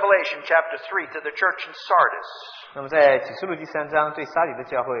speaks in Revelation chapter 3 to the church in Sardis. 那么在启示录第3章对撒底的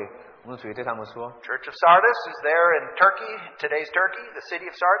教会，我们的主也对他们说， Church of Sardis is there in Turkey, today's Turkey, the city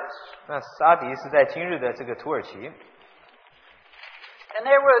of Sardis. 那撒底是在今日的这个土耳其。 And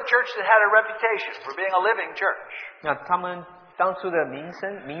they were a church that had a reputation for being a living church. 那他们当初的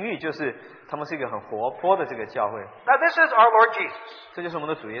名誉就是他们是一个很活泼的这个教会。 Now, this is our Lord Jesus. 这就是我们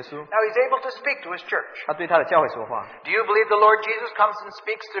的主耶稣， Now, he's able to speak to his church. 他对他的教会说话。 Do you believe the Lord Jesus comes and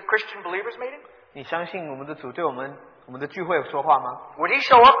speaks to Christian believers meeting? 你相信我们的主对我们的聚会说话吗？ Would he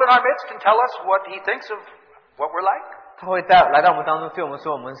show up in our midst and tell us what he thinks of what we're like? 他会来到我们当中，对我们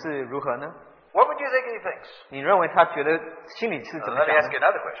说我们是如何呢？ What would you think he thinks? 你认为他觉得心里是怎么 Let me 想 ask you 的？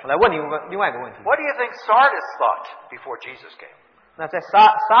 another question. 我来问你另外一个问题。 What do you think Sardis thought before Jesus came? 那在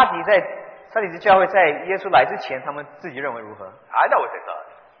撒底的教会在耶稣来之前，他们自己认为如何？ I know what they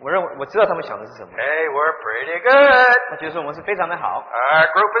thought. 我知道他们想的是什么。 Hey, we're pretty good. 他觉得说我们是非常的好， Our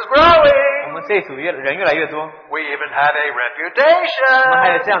group is 我 growing. 们这一组人越来越多， We even have a 我们还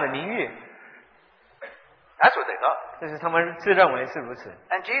有 reputation. 这样的名誉， That's what they thought. 这是他们自认为是如此。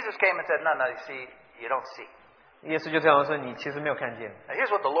 And Jesus came and said, no, you see, you don't see. 耶稣就这样说：“你其实没有看见。 Now,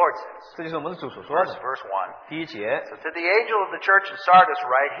 here's what the Lord says. 这就是我们的主所说的。 Verse 1. 第1节， So to the angel of the church in Sardis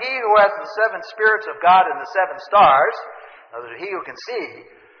write, He who has the 7 spirits of God and the 7 stars, in other words, he who can see,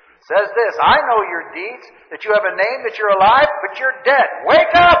 says this, I know your deeds, that you have a name, that you're alive, but you're dead.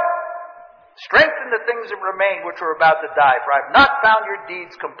 Wake up! Strengthen the things that remain which are about to die, for I have not found your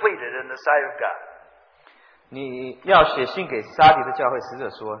deeds completed in the sight of God. 你要写信给撒底的教会使者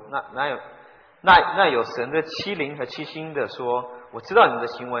说：那有神的7灵和7星的说，我知道你们的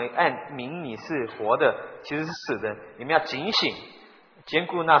行为，按明你是活的，其实是死的。你们要警醒，兼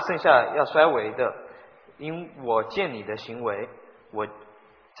顾那剩下要衰微的，因我见你的行为，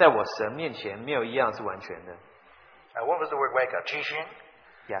在我神面前没有一样是完全的。 Now, what was the word wake up? Jishin?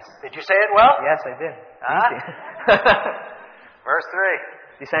 Yes, Did you say it well? yes, I did. Verse 3.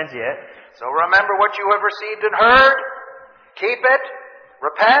 第3节， So remember what you have received and heard. Keep it.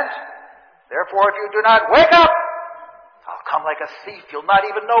 Repent. Therefore, if you do not wake up, I'll come like a thief. You'll not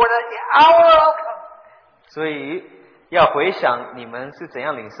even know at the hour I'll come. 所以要回想你们是怎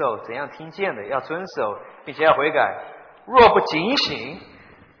样领受、怎样听见的，要遵守，并且要悔改。若不警醒，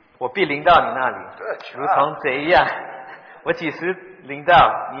我必临到你那里， Good job. 如同贼一样。我几时临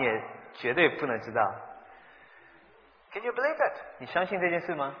到，你也绝对不能知道。 Can you believe it? 你相信这件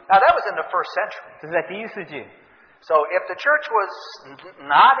事吗？ Now, that was in the first century. 这是在第1世纪。 So if the church was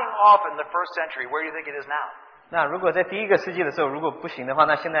nodding off in the first century, where do you think it is now? 那如果在第1个世纪的时候，如果不行的话，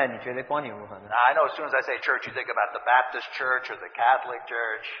那现在你觉得光景如何呢？ Now, I know as soon as I say church, you think about the Baptist church or the Catholic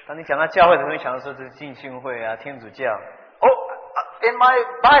church. 当你讲到教会的时候，你想到说这是浸信会啊、天主教。 Oh, in my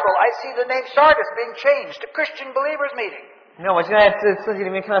Bible, I see the name Sardis being changed to Christian believers meeting. 你看，我现在这圣经里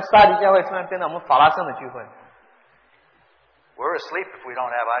面看到撒底教会突然变到我们法拉盛的聚会。 We're asleep if we don't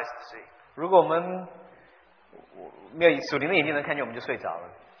have eyes to see. 如果我们没有属灵的眼睛能看见，我们就睡着了。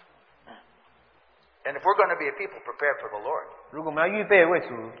 And if we're going to be a people prepared for the Lord, 如果我们要为主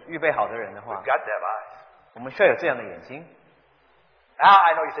预备好的人的话 we've，got to have eyes. 我们需要有这样的眼睛。 Now,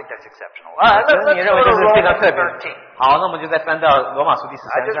 I know you think that's exceptional. All right, 可能 let's 你 go 认为 to 这是非常 Romans 特别的。 13. 好，那我们就再翻到罗马书第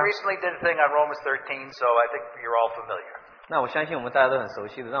I 13 just 章。 recently did a thing on Romans 13, so I think you're all familiar. 那我相信我们大家都很熟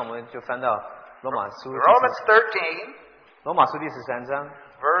悉的，那我们就翻到罗马书Romans 13, 罗马书第13章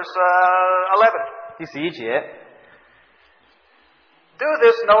verse 11. 第11节。 Do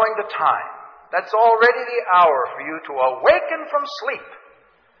this knowing the time. That's already the hour for you to awaken from sleep.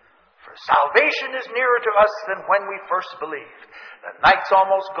 For For salvation is nearer to us than when we first believed. The night's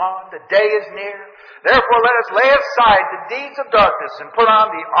almost gone, the day is near. Therefore let us lay aside the deeds of darkness and put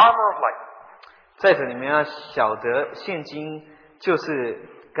on the armor of light. 再者，你们要晓得，现今就是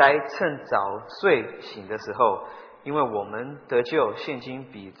该趁早睡醒的时候，因为我们得救，现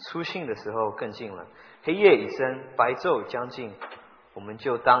今比初信的时候更近了。黑夜已深，白昼将近，我们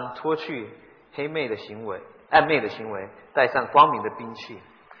就当脱去暗昧的行为，带上光明的兵器。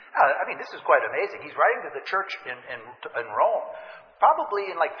I mean, this is quite amazing. He's writing to the church in Rome, probably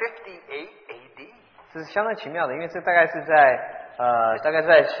in like 58 AD. 这是相当奇妙的，因为这大概是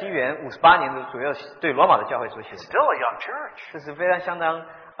在西元58年的左右，对罗马的教会所写的。Still a young church. 这是非常相当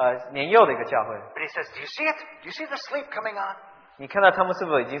年幼的一个教会。But he says, "Do you see it? Do you see the sleep coming on? 你看到他们是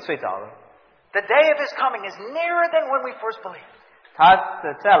否已经睡着了？ The day of his coming is nearer than when we first believed. 他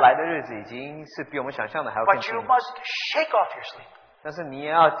的再来的日子已经是比我们想象的还要更 But 近 you 了。 must shake off your sleep." 但是你也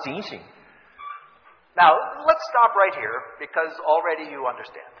要警醒。 Now, let's stop right here because already you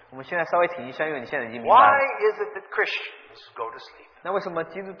understand. 我们现在稍微停一下，因为你现在已经明白 Why 了。 is it that Christians go to sleep? 那为什么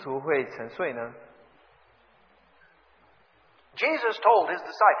基督徒会沉睡呢？ Jesus told his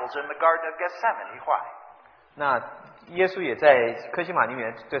disciples in the Garden of Gethsemane why. 那耶稣也在科西玛尼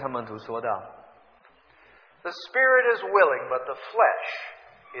园对他们徒说道 The spirit is willing, but the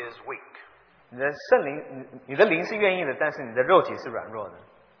flesh is weak. 你的灵是愿意的，但是你的肉体是软弱的。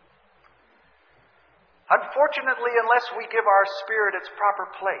 Unfortunately, unless we give our spirit its proper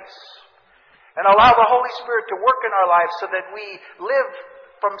place and allow the Holy Spirit to work in our lives so that we live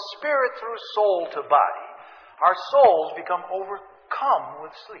from spirit through soul to body, our souls become overcome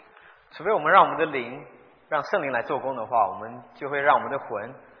with sleep. 除非我们让我们的灵，让圣灵来做工的话，我们就会让我们的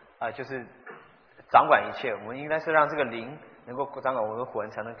魂就是掌管一切。我们应该是让这个灵能够掌管我们的魂，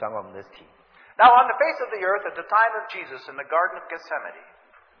才能掌管我们的体。 Now, on the face of the earth, at the time of Jesus in the Garden of Gethsemane,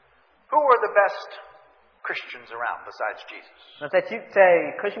 who were the best Christians around besides Jesus? 那在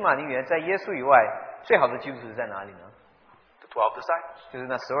科西玛尼园，在耶稣以外，最好的基督徒在哪里呢？ The 12 disciples. 就是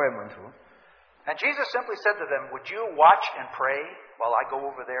那12位门徒。 And Jesus simply said to them, "Would you watch and pray while I go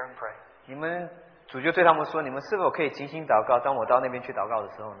over there and pray?" 你们主就对他们说：“你们是否可以精心祷告？当我到那边去祷告的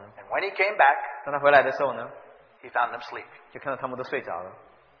时候呢？ And when he came back, 当他回来的时候呢， he found them sleeping. 就看到他们都睡着了。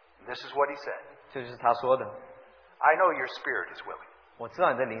 This is what he said. 这就是他说的。 I know your spirit is willing, 我知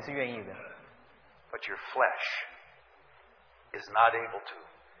道你的灵是愿意的， but your flesh is not able to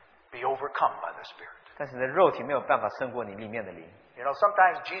be overcome by the Spirit. 但是你的肉体没有办法胜过你里面的灵。 You know,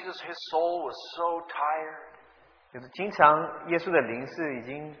 sometimes Jesus, his soul was so tired. 就是经常耶稣的灵是已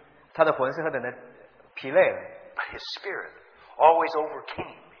经他的魂是何等的疲累了， But his spirit always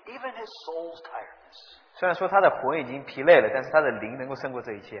overcame even his soul's tiredness. 虽然说他的魂已经疲累了，但是他的灵能够胜过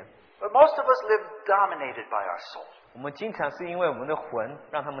这一切。 But most of us live dominated by our soul. 我们经常是因为我们的魂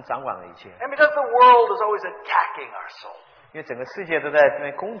让他们掌管了一切， And because the world is always attacking our soul. 因为整个世界都在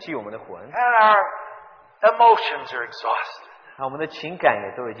那攻击我们的魂， And our emotions are exhausted. 那我们的情感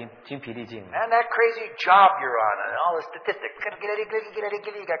也都已经精疲力尽了。 And that crazy job you're on and all the statistics.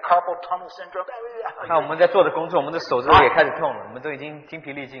 You got carpal tunnel syndrome. 那我们在做的工作，我们的手指也开始痛了，我们都已经精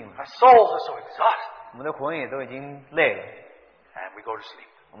疲力尽了， Our souls are so exhausted. 我们的魂也都已经累了， And we go to sleep.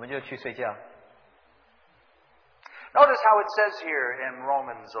 我们就去睡觉。 Notice how it says here in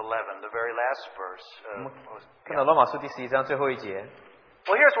Romans 11, the very last verse. 看到罗马书第11章最后一节，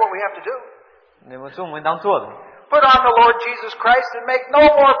 Well, here's what we have to do. 你们说我们当做的， Put on the Lord Jesus Christ and make no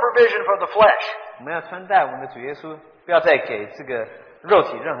more provision for the flesh. 我们要穿戴我们的主耶稣，不要再给这个肉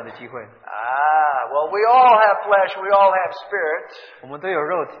体任何的机会。 Well, we all have flesh, we all have spirit. 我们都有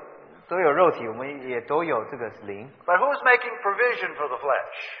肉体，我们也都有这个灵。 But who's making provision for the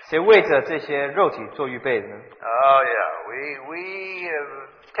flesh? 谁为着这些肉体做预备的呢？ Oh, yeah. We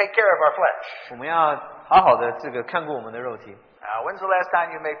take care of our flesh. 我们要好好的这个看顾我们的肉体。 Now, when's the last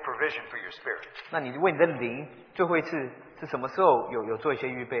time you made provision for your spirit? 那你为你的灵最后一次是什么时候有做一些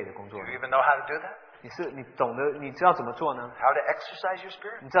预备的工作 Do 呢 you even know how to do that? 你知道怎么做呢？ How to exercise your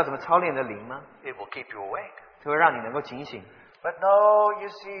spirit? 你知道怎么操练你的灵吗？ It will keep you awake. 就会让你能够警醒。 But no, you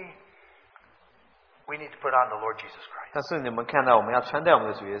see, we need to put on the Lord Jesus Christ. 但是你们看到我们要穿戴我们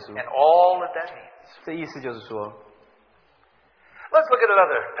的主耶稣， And all that means. 这意思就是说， Let's look at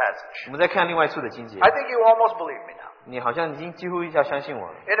another passage. 我们再看另外一处的经节， I think you almost believe me now. 你好像已经几乎要相信我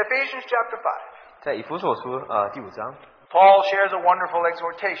了。 In Ephesians chapter 5, 在以弗所书第5章， Paul shares a wonderful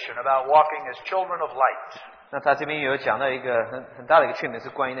exhortation about walking as children of light. 那他这边有讲到一个很大的一个劝勉，是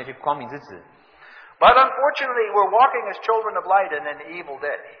关于那些光明之子。 But unfortunately, we're walking as children of light in an evil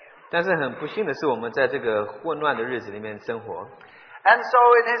day. 但是很不幸的是，我们在这个混乱的日子里面生活。 And so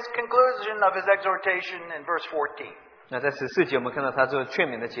in his conclusion of his exhortation in verse 14, 那在14节我们看到他做劝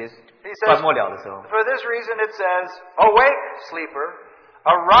勉的结 He says, 快末了的时候， For this reason it says, Awake, sleeper,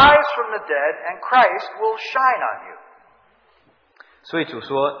 arise from the dead, and Christ will shine on you. 所以主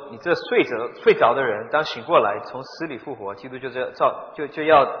说，你这睡着的人，当醒过来，从死里复活，基督就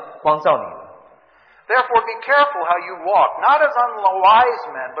要光照你了。Therefore be careful how you walk, not as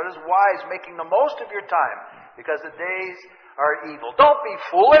unwise men, but as wise, making the most of your time, because the days are evil. Don't be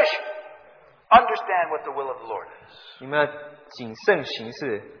foolish. Understand what the will of the Lord is. 你们要谨慎行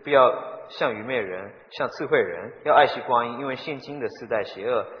事，不要像愚昧人，像智慧人，要爱惜光阴，因为现今的世代邪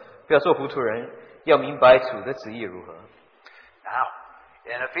恶。不要做糊涂人，要明白主的旨意如何。Now,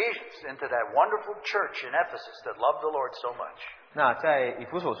 in Ephesians, into that wonderful church in Ephesus that loved the Lord so much. 那在以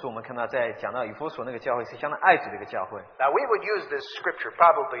弗所书，我们看到在讲到以弗所那个教会是相当爱主的一个教会。Now, we would use this scripture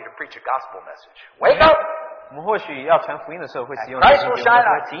probably to preach a gospel message. Wake up! 我们或许要传福音的时候会使用 Christ will shine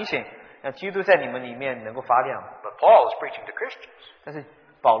on 警醒，让基督在你们里面能够发亮。 But Paul is preaching to Christians. 但是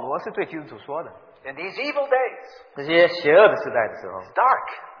保罗是对基督徒说的， In these evil days, 这些邪恶的时代的时候， it's dark.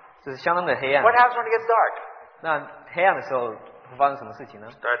 这是相当的黑暗。 What happens when it gets dark? 那黑暗的时候会发生什么事情呢？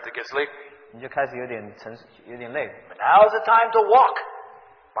 Start to get sleepy. 你就开始有点累。 But now is the time to walk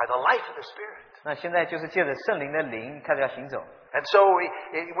by the life of the Spirit. 那现在就是借着圣灵的灵开始要行走。 And so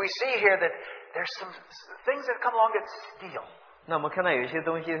we see here that there's some things that come along that steal. 那我们看到有一些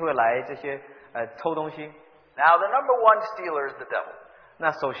东西会来这些偷东西。 Now, the number one stealer is the devil.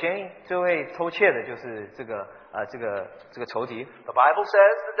 那首先就会偷窃的就是这个仇敌。 The Bible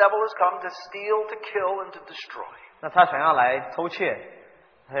says the devil has come to steal, to kill, and to destroy. 那他想要来偷窃，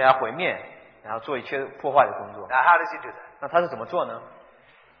他要毁灭，然后做一切破坏的工作。 Now, how does he do that? 那他是怎么做呢？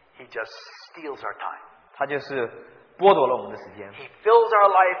 He just steals our time. 他就是剥夺了我们的时间， He fills our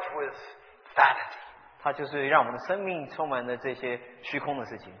life with vanity. 他就是让我们的生命充满了这些虚空的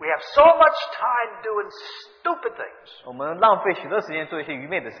事情。 We have so much time doing stupid things 我们浪费许多时间做一些愚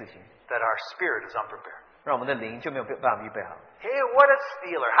昧的事情， that our spirit is unprepared. 让我们的灵就没有办法预备好。 Hey, what a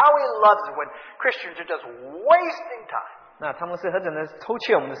stealer. How he loves it when Christians are just wasting time. 那他们是何等的偷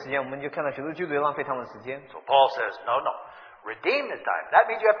窃我们的时间，我们就看到许多基督徒浪费他们的时间。 So Paul says, no. Redeem the time. That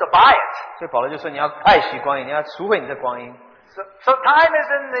means you have to buy it. 所以保罗就说你要爱惜光阴，你要赎回你的光阴。 So time is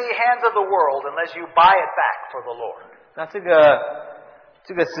in the hands of the world unless you buy it back for the Lord. 那这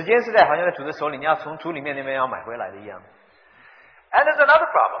个时间是在好像在主的手里，你要从主里面那边要买回来的一样。 And there's another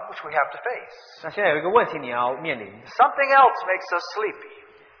problem which we have to face. 那现在有一个问题你要面临， Something else makes us sleepy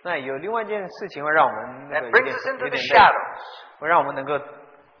那有另外一件事情会让我们那个 and 有 brings 点 us into 有 the 点累， shadows. 会让我们能够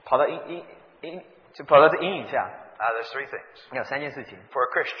跑到跑到这阴影下。 There's three things 有3件事情 for a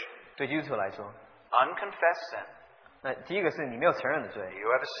Christian. 对基督徒来说， Unconfessed sin. 那第一个是你没有承认的罪， You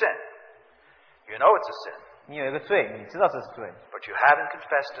have a sin. You know it's a sin, 你有一个罪，你知道这是罪， but you haven't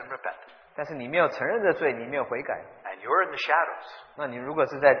confessed and repented. 但是你没有承认这罪，你没有悔改。 And you're in the shadows. 那你如果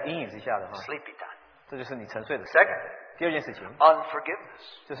是在阴影之下的话， Sleepy time. 这就是你沉睡的时间。 Second, 第二件事情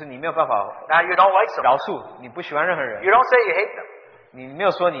unforgiveness. 就是你没有办法 Now you don't like 饶 someone. 恕，你不喜欢任何人， You don't say you hate them, 你没有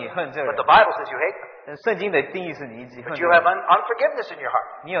说你恨这个 but 人 the，Bible says you hate them. 但圣经的定义是你一直恨 But 这 you 个 have 人， unforgiveness in your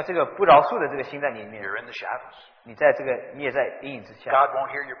heart. 你有这个不饶恕的这个心在里面， You're in the shadows. 你在这个你也在阴影之下， God won't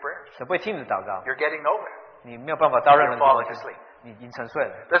hear your prayers. 神不会听你的祷告， You're getting nowhere. 你没有办法到任何 You're 地方 falling 去 asleep. 你已经沉睡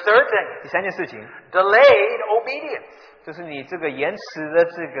了。 The third thing, 第3件事情 delayed obedience. 就是你这个延迟的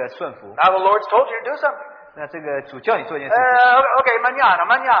这个顺服。 Now the Lord's told you to do something. 那这个主叫你做一件事情， Okay,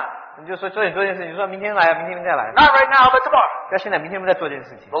 mañana. 你就说做一件事情，你说明天来啊，明天再来， Not right now, but tomorrow. 不要现在，明天我们再做这件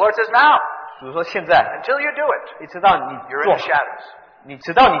事情。 The Lord says now. 主说现在， Until you do it, 一直到你 you're in 做 the，shadows. 你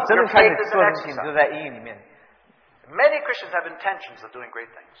直到你真正开始 Your faith is an 做这件事情， exercise. 你就在阴影里面。 Many Christians have intentions of doing great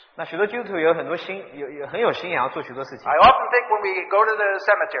things. 那许多基督徒有很多心，有很有心眼要做许多事情。 I often think when we go to the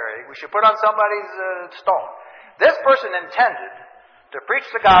cemetery, we should put on somebody's stone. This person intended to preach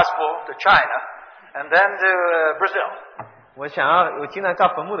the gospel to China and then to Brazil. 我经常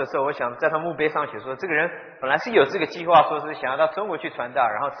到坟墓的时候，我想在他墓碑上写说，这个人本来是有这个计划，说是想要到中国去传道，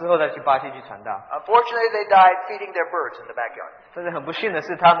然后之后再去巴西去传道。 Unfortunately, they died feeding their birds in the backyard. 但是很不幸的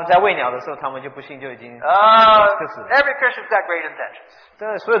是，他们在喂鸟的时候，他们就不幸就已经就死了。 Every Christian's got great intentions. 真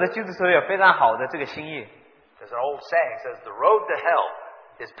的，所有的基督徒有非常好的这个心意。 There's an old saying says the road to hell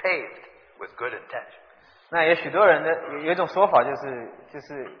is paved with good intentions. 那有许多人的有一种说法，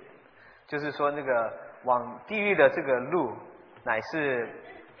就是说那个往地狱的这个路，乃是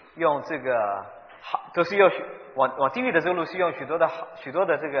用这个好，都是用往地狱的这个路是用许多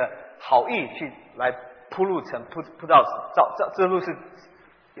的这个好意去来铺路成铺到这路是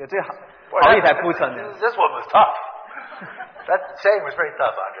有这个好意才铺成的。This one was tough. That saying was very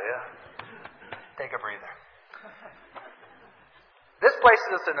tough, Andrea. Take a breather. This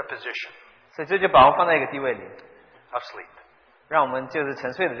places us in a position. 所以这就把我们放在一个地位里。of sleep. 让我们就是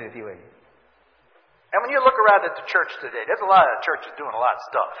沉睡的这个地位。And when you look around at the church today, there's a lot of churches doing a lot of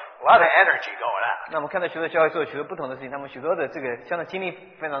stuff, a lot of energy going out. 那我们看到许多教会做许多不同的事情，他们许多的这个相当精力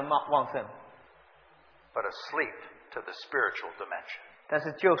非常旺盛， But asleep to the spiritual dimension. 但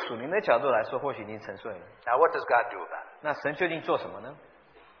是就属灵的角度来说，或许已经沉睡了。 Now, what does God do about it? 那神究竟做什么呢？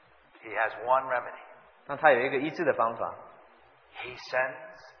 He has one remedy. 那他有一个医治的方法， He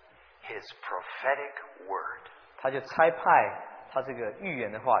sends His prophetic word. 他就差派他这个预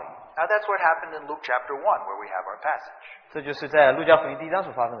言的话语。 Now, that's what happened in Luke chapter 1, where we have our passage. 这就是在路加福音第1章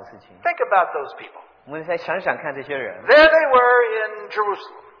所发生的事情。 Think about those people. 我们再想想看这些人， There they were in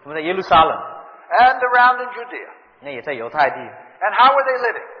Jerusalem 他们在耶路撒冷， and around in Judea. 那也在犹太地， And how were they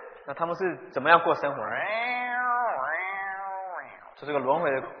living? 那他们是怎么样过生活呢？就这个轮回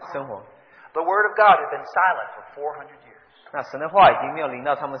的生活。 The word of God had been silent for 400 years. 那神的话已经没有临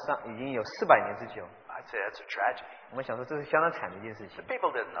到他们上，已经有400年之久。 I'd say that's a tragedy. 我们想说这是相当惨的一件事情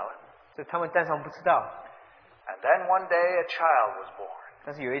The，people didn't know it. 这他们但上不知道。 And then one day a child was born.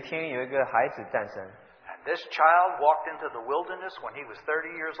 但是有一天有一个孩子诞生， And this child walked into the wilderness when he was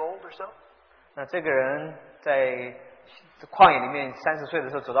 30 years old or so. 那这个人在旷野里面30岁的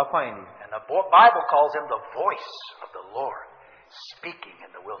时候走到旷野里， And the Bible calls him the voice of the Lord speaking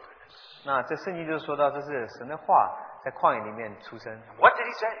in the wilderness. 那这圣经就说到这是神的话在旷野里面出生。 What did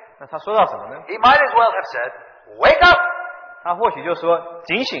he say? 那他说到什么呢？ He might as well have said, "Wake up!" 他或许就说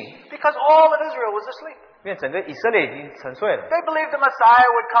警醒， Because all of Israel was asleep. 因为整个以色列已经沉睡了。 They believed the Messiah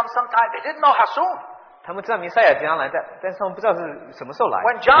would come sometime. They didn't know how soon. 他们知道弥赛亚即将来，但是他们不知道是什么时候来。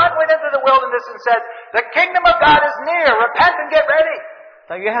 When John went into the wilderness and said, "The kingdom of God is near. Repent and get ready."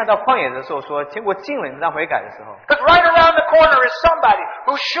 当约翰到旷野的时候说天国近了，你让悔改的时候， Because right around the corner is somebody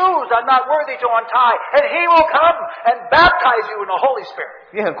whose shoes I'm not worthy to untie, and he will come and baptize you in the Holy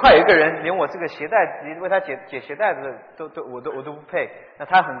Spirit. 因为很快有一个人连我这个鞋带，你为他解鞋带的我都不配，那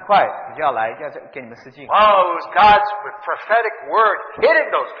他很快你就要来，要给你们施浸。 Oh, it was God's prophetic word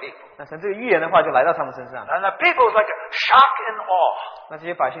hitting those people. 那神这个预言的话就来到他们身上， And the people was like a shock and awe. 那这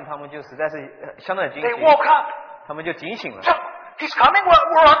些百姓他们就实在是相当的惊 They 喜， woke up. 他们就警醒了。 So, he's coming.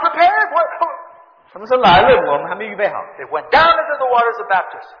 We're unprepared. 他们说来了，我们还没预备好， They went down into the waters of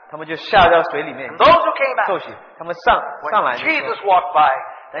baptism. 他们就下到水里面 And those who came 受 out, 洗。他们上 when 来的时 Jesus 候， walked by,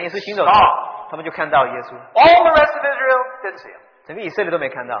 当耶稣行走的时候，他们就看到耶稣， all the rest of Israel didn't see him. 整个以色列都没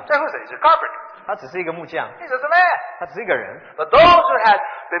看到， So who's it? He's a carpenter. 他只是一个木匠， He's just a man. 他只是一个人。 But those who had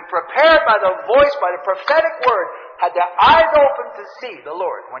been prepared by the voice, by the prophetic word, had their eyes open to see the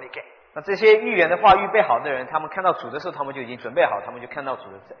Lord when he came. 那这些预言的话预备好的人，他们看到主的时候，他们就已经准备好，他们就看到主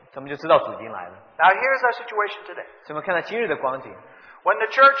的，他们就知道主已经来了。 Now here's our situation today. 所以我们看到今日的光景， When the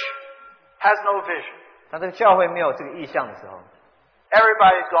church has no vision, 当这个教会没有这个意象的时候，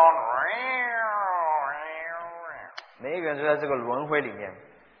 everybody's gone. 每一个人都在这个轮回里面。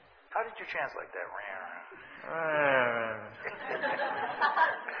 How did you translate that? 嗯，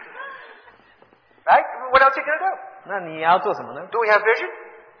 Right? What else are you going to do? 那你要做什么呢？ Do we have vision?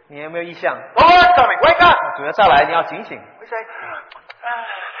 你有没有意象？ The Lord's coming. Wake up! 主要再来，你要警醒。 We say,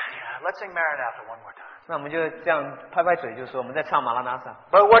 let's sing Maranatha one more time. 那我们就这样拍拍嘴，就说我们在唱马拉纳撒。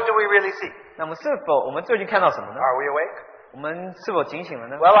 But what do we really see? 那我们我们最近看到什么呢？ Are we awake? 我们是否警醒了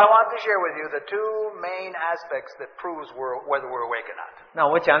呢？ Well, I want to share with you the two main aspects that proves whether we're awake or not. 那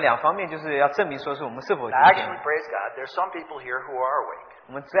我讲2方面，就是要证明说是我们是否警 Now, 醒 actually, praise God, there's some people here who are awake.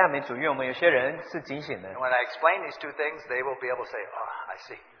 我们赞美主，因为我们有些人是警醒的 And。when I explain these two things, they will be able to say, I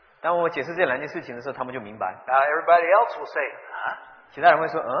see. 当我解释这2件事情的时候，他们就明白。 Now, everybody else will say, 其他人会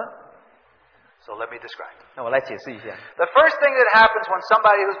说， So let me describe. 那我来解释一下。 The first thing that happens when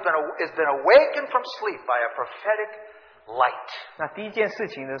somebody has been awakened from sleep by a prophetic light. 那第一件事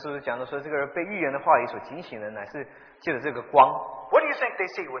情的时候讲到说，这个人被预言的话语所警醒的，乃是借着这个光。 What do you think they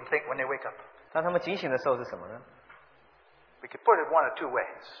see when they wake up? 当他们警醒的时候是什么呢？ We could put it one of two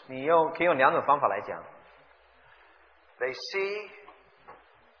ways. 可以用2种方法来讲。 They see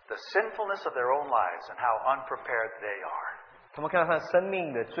the sinfulness of their own lives and how unprepared they are. 他们看到他的生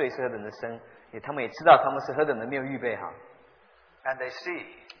命的罪是何等的深，他们也知道他们是何等的没有预备好。 And they see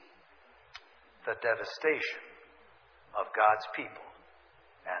the devastation of God's people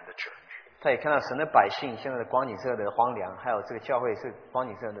and the church. 他也看到神的百姓现在的光景是何等的荒凉，还有这个教会是光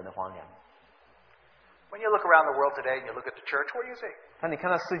景是何等的荒凉。 When you look around the world today and you look at the church, what do you see? 当你看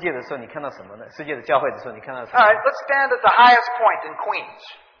到世界的时候，你看到什么呢？世界的教会的时候，你看到什 All 么？ right, let's stand at the highest point in Queens.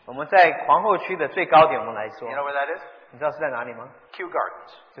 我们在皇后区的最高点，我们来说， You know where that is? 你知道是在哪里吗？ Kew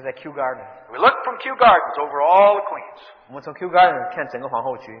Gardens. 就在 Kew Garden。 We look from Kew Gardens over all of Queens. 我们从 Kew Garden 看整个皇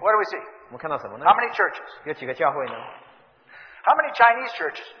后区， What do we see? 我们看到什么呢 How？many churches? 有几个教会呢？ How many Chinese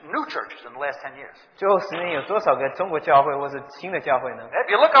churches, new churches in the last 10 years? 最后10年有多少个中国教会或是新的教会呢？ If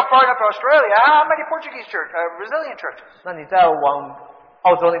you look up far enough to Australia, how many Portuguese Brazilian churches? 那你再往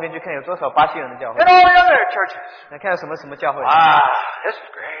澳洲那边去看有多少巴西人的教会？ And all the other churches. 那看有什么教会？ This is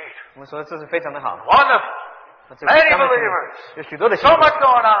great. 我们说这是非常的好。 Wonderful. 这个 Many 上面 believers. 有许多的 So much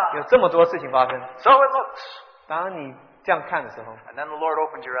going on. 有这么多事情发生。 So it looks. 当你这样看的时候， And then the Lord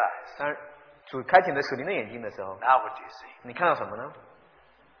opens your eyes. 当主开启你的属灵的眼睛的时候， Now what do you see? 你看到什么呢？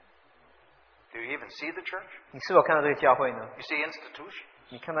 Do you even see the church? 你是否看到这个教会呢？ You see institutions.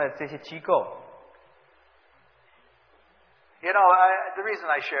 你看到这些机构？ You know, the reason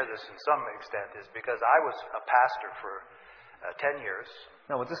I share this in some extent is because I was a pastor for 10 years.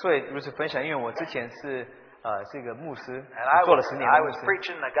 那我之所以如此分享，因为我之前是一个牧师， And 我做了10年 I 的牧 was 师，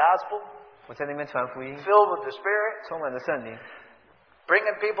 preaching the gospel, 我在那边传福音， filled with the Spirit, 充满着圣灵，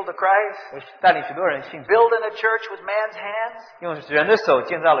 bringing people to Christ, 我带领许多人信主， building a church with man's hands. 用人的手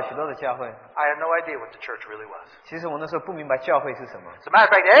建造了许多的教会。 I had no idea what the church really was. 其实我那时候不明白教会是什么。 As a matter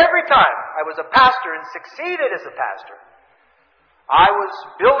of fact, every time I was a pastor and succeeded as a pastor, I was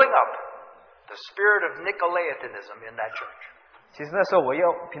building up the spirit of Nicolaitanism in that church. 其实那时候我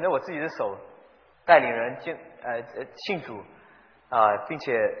又凭着我自己的手带领人信主并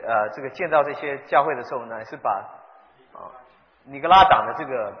且这个建造这些教会的时候呢，是把尼格拉党的这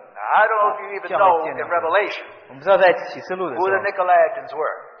个 I don't know if you even know in Revelation 我们不知道在启示录的时 who the 候， Nicolaitans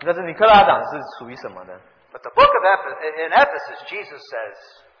were. 你知道这尼克拉党是属于什么的？ But the book of in Ephesus, Jesus says,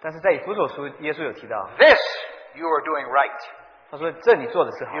 但是在以弗所书，耶稣有提到， "This you are doing right. 他说这你做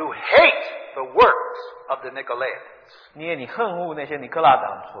的是好， You hate the works of the Nicolaitans." 因为你恨恶那些尼克拉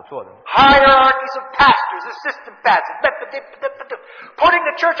党所做的。 Hierarchies of pastors, assistant pastors, putting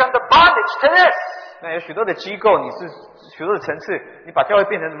the church under bondage to this. 那有许多的机构，你是许多的层次，你把教会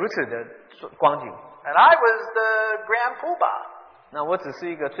变成如此的光景。 And I was the grand poobah, 那我只是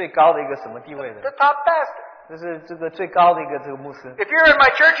一个最高的一个什么地位 the 的？ top pastor. 就是这个最高的一个这个牧师。 If you're in my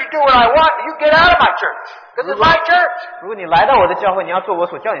church, you do what I want. You get out of my church. This is my church. 如果你来到我的教会，你要做我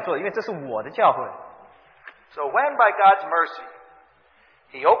所叫你做的，因为这是我的教会。 So when by God's mercy,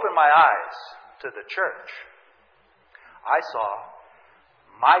 He opened my eyes to the church, I saw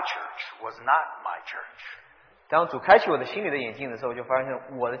my church was not my church. 当主开启我的心里的眼睛的时候，我就发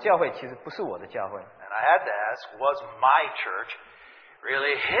现我的教会其实不是我的教会。 And I had to ask, was my church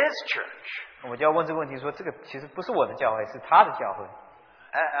really His church? 我就要问这个问题说，这个其实不是我的教会，是他的教会。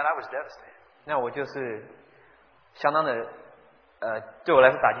 And I was devastated. 那我就是相当的对我来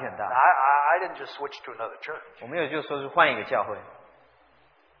说打击很大。 I didn't just switch to another church. 我没有就说是换一个教会，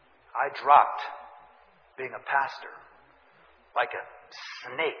 I dropped being a pastor like a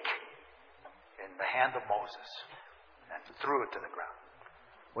snake in the hand of Moses and threw it to the ground.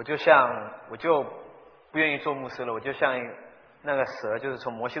 我就不愿意做牧师了，我就像那个蛇，就是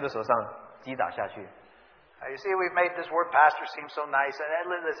从摩西的手上击打下去。 Now, you see, we've made this word pastor seem so nice. And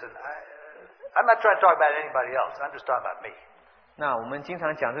listen, I'm not trying to talk about anybody else. I'm just talking about me. 那我们经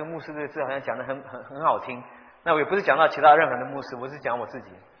常讲这个牧师这个字，好像讲得很好听。那我也不是讲到其他任何的牧师，我是讲我自己。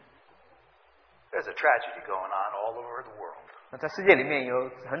 There's a tragedy going on all over the world. 那在世界里面有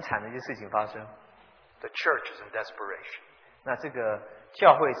很惨的一些事情发生。 The church is in desperation. 那这个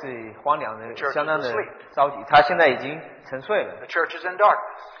教会是荒凉的， church is 相当的 asleep. 着急。他现在已经沉睡了。 The church is in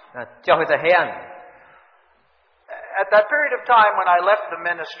darkness. 那教会在黑暗里。 At that period of time when I left the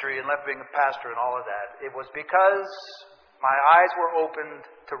ministry and left being a pastor and all of that, it was because my eyes were opened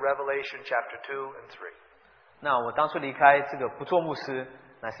to Revelation chapter 2 and 3. 那我当初离开这个不做牧师，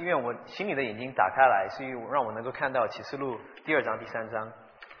那是因为我心里的眼睛打开来，是因为让我能够看到启示录第2章、第3章。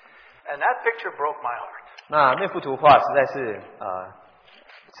 And that picture broke my heart. 那幅图画实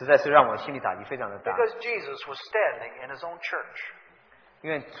在是让我心里打击非常的大。 Because Jesus was standing in His own church.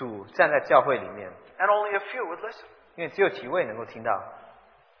 因为主站在教会里面， And only a few would listen. 因为只有几位能够听到。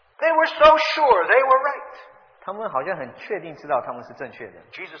 They were so sure they were right. 他们好像很确定知道他们是正确的。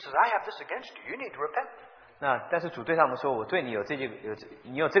 Jesus says, I have this against you. You need to repent. 但是主对他们说：“我对你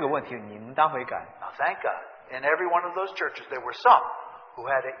你有这个问题，你们当悔改。” Now, thank God, in every one of those churches, there were some who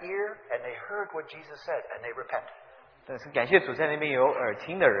had an ear and they heard what Jesus said and they repented. 但是感谢主，在那边有耳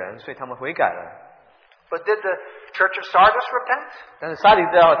听的人，所以他们悔改了。 But did the church of Sardis repent? 但是撒迪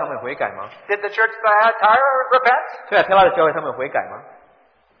教会他们有悔改吗？ Did the church of Thyatira repent? 对啊，特拉的教会他们有悔改吗？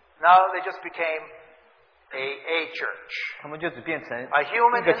 No, they just became a church, 他们就只变成 a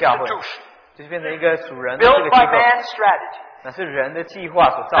human 一个教会， institution 就是变成一个属人的这 built 个 by 机构， man's strategy. 那是人的计划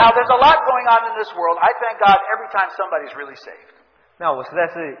所造 Now, 成 there's a 的。 lot going on in this world. I thank God every time somebody's really saved. 那我实在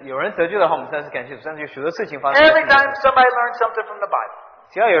是有人得救的话，我们实在是感谢主。但是有许多事情发生。 Every time somebody learns something from the Bible.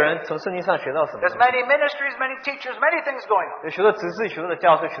 只要有人从圣经上学到什么， There's many ministries, many teachers, many things going on. 有许多执事、许多的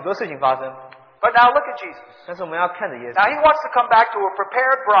教授、许多事情发生。 But now look at Jesus. 但是我们要看着耶 Now 稣， he wants to come back to a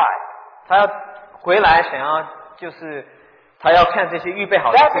prepared bride. 他要回来，想要就是他要看这些预备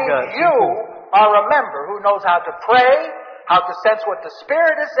好的 That 这个 means 心 you 腹。 are a member who knows how to pray, how to sense what the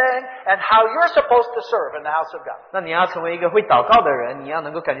Spirit is saying, and how you're supposed to serve in the house of God. 那你要成为一个会祷告的人，你要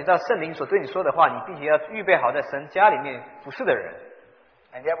能够感觉到圣灵所对你说的话，你并且要预备好在神家里面服侍的人。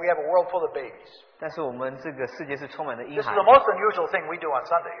 And yet we have a world full of babies. 但是我们这个世界是充满了婴 This is 孩 the，most unusual thing we do on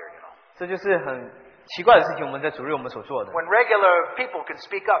Sunday here, you know. 这就是很奇怪的事情。我们在主日我们所做的， When regular people can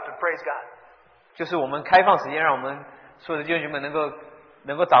speak up and praise God. 就是我们开放时间，让我们所有的弟兄姐妹能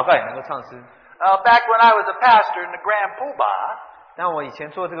够祷告，也能够唱诗。 Back when I was a pastor in the Grand Poobah, 当我以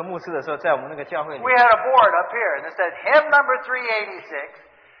前做这个牧师的时候，在我们那个教会里 we，had a board up here, and it said hymn number 386,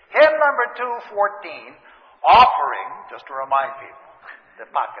 hymn number 214, offering, just to remind people, the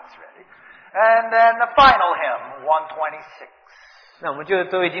bucket's ready, and then the final hymn, 126. 那我们就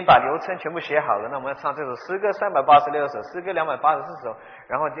都已经把流程全部写好了。那我们要唱这首诗歌386首，诗歌284首，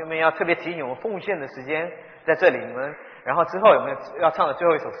然后你们要特别提醒我们奉献的时间在这里，你们，然后之后我们要唱的最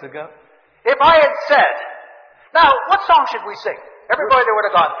后一首诗歌。 If I had said, now, what song should we sing? Everybody would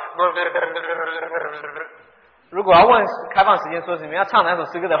have gone, 如果要问开放时间说是你们要唱哪首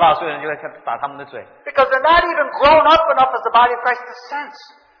诗歌的话，所有人就会打他们的嘴， because they're not even grown up enough as the body of Christ to sense.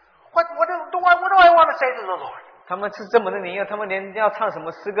 What do I want to say to the Lord? 他们是这么的年幼，他们连要唱什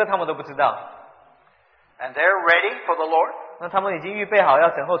么诗歌他们都不知道。 And they're ready for the Lord. 那他们已经预备好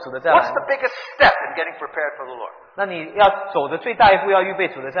要等候主的再来 What's。the biggest step in getting prepared for the Lord? 那你要走的最大一步要预备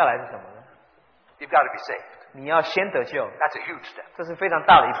主的再来是什么呢？ You've got to be saved. 你要先得救， That's a huge step. 这是非常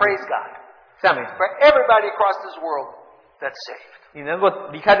大的一步。 Praise God. 赞美主， For everybody across this world that's saved. 你能够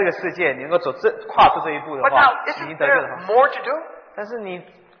离开这个世界，你能够跨出这一步的 But 话 now,，已经 isn't 得救的 there 话。 more to do? 但是你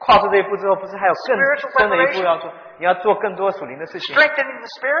跨出这一步之后，不是还有更 Spiritual 深的一步 preparation 要做？你要做更多属灵的事情， Strengthening the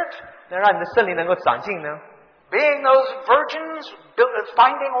Spirit? 能让你的圣灵能够长进呢？ Being those virgins,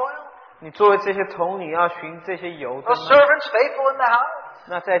 finding oil? 你作为这些童女，要寻这些油灯 Those 呢？ servants faithful in the house?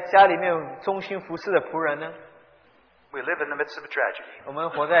 那在家里面忠心服侍的仆人呢？ We live in the midst of a tragedy. 我们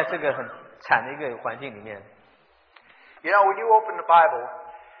活在这个很惨的一个环境里面。 You know, when you open the Bible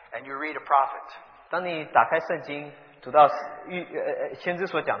and you read a prophet, 当你打开圣经，读到先知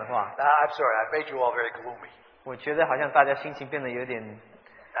所讲的话， I'm sorry, I've made you all very gloomy. 我觉得好像大家心情变得有点，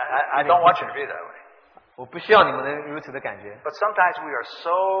 I don't want you to be that way. 我不希望你们能如此的感觉。 But sometimes we are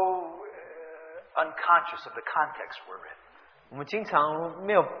so unconscious of the context we're in. 我们经常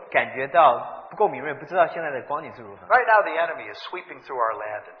没有感觉到，不够敏锐，不知道现在的光景是如何。 Right now, the enemy is sweeping through our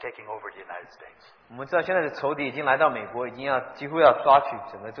land and taking over the United States. 我们知道现在的仇敌已经来到美国，已经几乎要抓取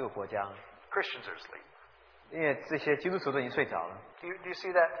整个这个国家了， Christians are asleep. 因为这些基督徒都已经睡着了。 Do you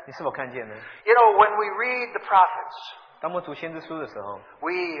see that? 你是否看见呢？ You know, when we read the prophets, 当我们读先知书的时候，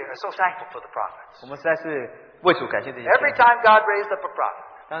 we are so thankful for the prophets. 我们实在是为主感谢这些 Every 先知。 time God raised up a prophet,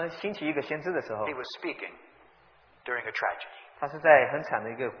 当兴起一个先知的时候 he，was speaking during a tragedy. 他是在很惨的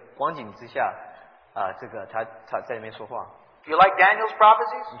一个光景之下，他在里面说话。 Do you like Daniel's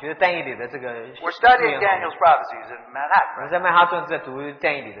prophecies? 你觉得但以理的这个 We're studying 预言好吗 Daniel's prophecies in 我 Manhattan. 们在曼哈顿在读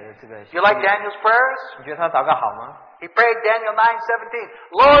但以理的这个。 Do you like Daniel's prayers? 你觉得他祷告好吗？ He prayed Daniel 9:17.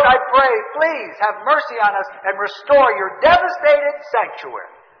 Lord, I pray, please have mercy on us and restore your devastated sanctuary.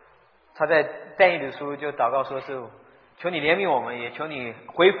 他在但以理书就祷告说是求你怜悯我们，也求你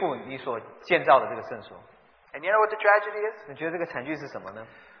恢复你所建造的这个圣所。 And you know what the tragedy is? 你觉得这个惨剧是什么呢？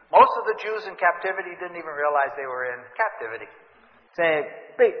 Most of the Jews in captivity didn't even realize they were in captivity. 在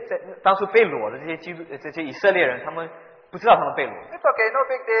当初被掳的这些以色列人，他们不知道他们被掳。 It's okay, no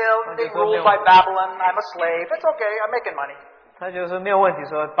big deal. Being ruled by Babylon, I'm a slave. It's okay, I'm making money. 他就说没有问题，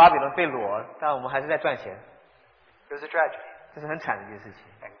说巴比伦被掳，但我们还是在赚钱。 It was a tragedy. 这是很惨的一件事情。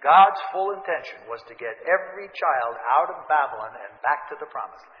 And God's full intention was to get every child out of Babylon and back to the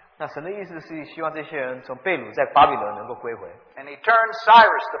promised land. 那神的意思是希望这些人从被掳在巴比伦能够归回。 And he turned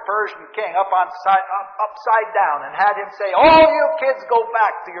Cyrus, the Persian king, upside down and had him say, all you kids go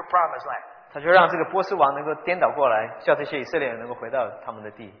back to your promised land. 他就让这个波斯王能够颠倒过来，叫这些以色列人能够回到他们的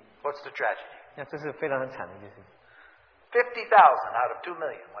地。 What's the tragedy? 那这是非常很惨的一件事情。 50,000 out of 2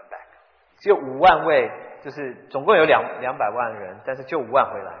 million went back. 只有5万位，就是总共有200万人，但是就5万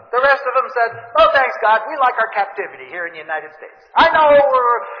回来。 The rest of them said, no thanks God, we like our captivity here in the United States. I know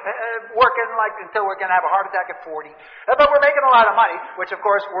we're working like until we're going to have a heart attack at 40, but we're making a lot of money, which of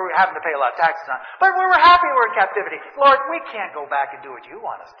course we're having to pay a lot of taxes on. But we were happy we're in captivity. Lord, we can't go back and do what you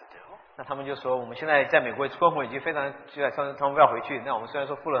want us to do. 那他们就说，我们现在在美国生活已经非常，他们不要回去。那我们虽然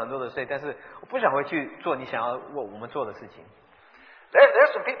说付了很多的税，但是我不想回去做你想要我们做的事情。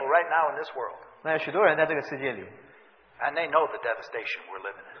There's some people right now in this world, 那有许多人在这个世界里， and they know the devastation we're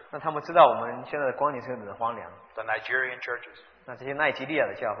living in. 那他们知道我们现在的光景是很荒凉。 The Nigerian churches, 那这些奈及利亚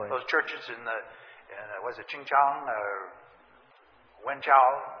的教会， those churches in was it Qingchang or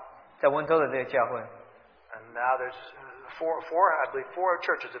Wenzhou? 在温州的这些教会， And now there's I believe four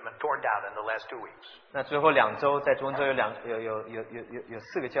churches have been torn down in the last 2 weeks. 那最后2周在温州有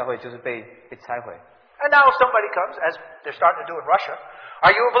4个教会就是被拆毁。 And now somebody comes, as they're starting to do in Russia.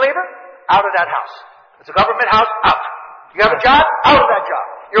 Are you a believer? Out of that house. It's a government house. Out. You have a job? Out of that job.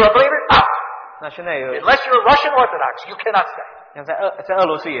 You're a believer? Out. 那现在有 Unless you're a Russian Orthodox, you cannot stay. 像在俄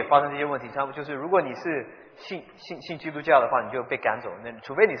罗斯也发生这些问题，他们就是如果你是信基督教的话，你就被赶走；那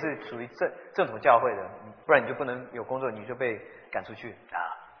除非你是属于正统教会的，不然你就不能有工作，你就被赶出去。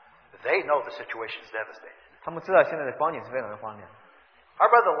 They know the situation is devastating. 他们知道现在的光景是非常的荒凉。 Our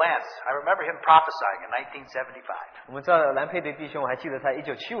brother Lance, I remember him prophesying in 1975. 我们知道兰佩德弟兄，我还记得他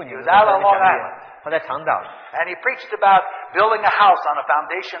1975年 He was out on Long Island. 他在长岛， And he preached about building a house on a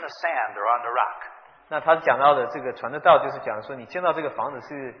foundation of sand or on the rock. 那他讲到的这个传的道，就是讲说你建造这个房子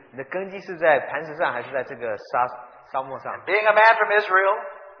是你的根基是在磐石上，还是在这个沙漠上？ Being a man from Israel,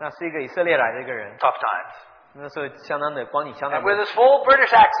 那是一个以色列来的一个人， tough times. 那时候相当的光景相 And 当 with 的， his full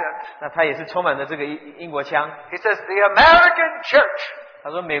British accent, 那他也是充满着这个英国腔。 he says, the American church 他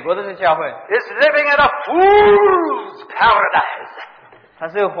说美国的这教会， is living in a fool's paradise. 他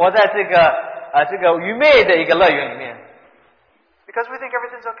是活在这个愚昧的一个乐园里面， Because we think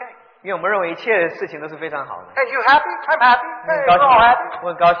everything's okay. 因为我们认为一切事情都是非常好的。 Hey, you happy? I'm happy. 我 Hey, 很 we're 高 all 兴 happy.，我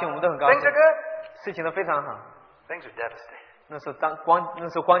很高兴，我们都很高 Things 兴 are，good. 事情都非常好。 Things are devastating. 那时候那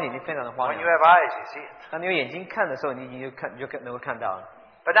时候光景已经非常的荒 When you 凉。 have eyes, you see it. 当你有眼睛看的时候，你就能够看到了。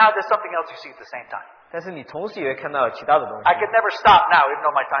 But now there's something else you see at the same time. 但是你同时也会看到其他的东西。 I can never stop now, even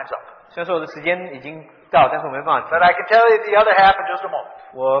though my time's up. 虽然说我的时间已经到，但是我没办法停 But。I can tell you the other half in just a moment.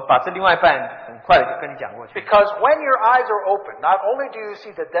 我把这另外一半很快的就跟你讲过去。 Because when your eyes are open, not only do you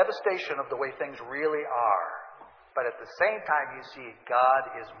see the devastation of the way things really are, but at the same time you see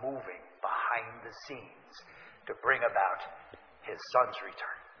God is moving behind the scenes to bring about His Son's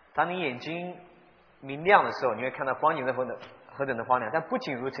return. 当你眼睛明亮的时候，你会看到光景的何等的荒凉。但不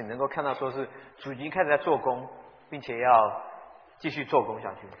仅如此，你能够看到说是主已经开始在做工，并且要继续做工下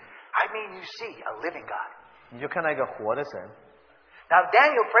去。 I mean, you see a living God. 你就看到一个活的神。 Now,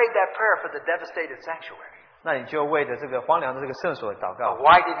 Daniel prayed that prayer for the devastated sanctuary. 那你就为着这个荒凉的这个圣所祷告。 But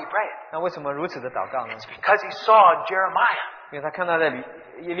why did he pray it? 那为什么如此的祷告呢？ It's because he saw in Jeremiah. 因为他看到在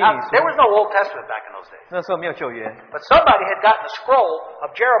耶利米 Now, 书 there was no Old Testament back in those days. 那时候没有旧约， But somebody had gotten a scroll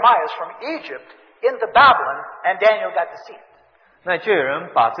of Jeremiah's from Egypt into Babylon, and Daniel got to see it. 那就有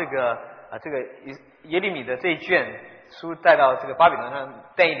人把这个耶利米的这一卷书带到这个巴比伦，让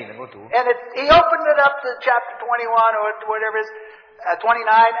但以理能够读。 And he opened it up to chapter 21 or whatever it is, 29,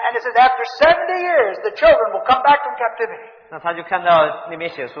 and it says, after 70 years, the children will come back from captivity. 那他就看到那边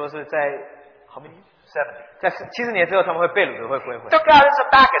写说是在 how many 70. 在70年之后他们会被掳的，会归回。 Took out his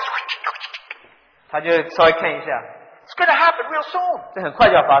Habakkuk. 他就稍微看一下， It's going to happen real soon. 这很快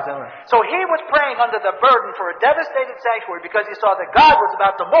就要发生了。 So he was praying under the burden for a devastated sanctuary because he saw that God was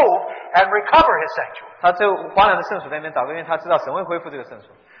about to move and recover his sanctuary. 他这荒凉的圣所在那边祷告，因为他知道神会恢复这个圣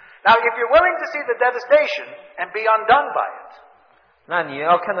所。 Now, if you're willing to see the devastation and be undone by it, 那你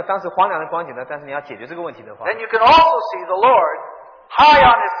要看到当时荒凉的光景呢，但是你要解决这个问题的话， then you can also see the Lord high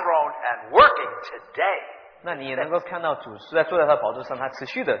on his throne and working today. 那你也能够看到主是在坐在他的宝座上，他持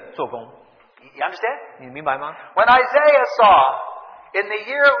续的做工。 You understand? 你明白吗？ When Isaiah saw in the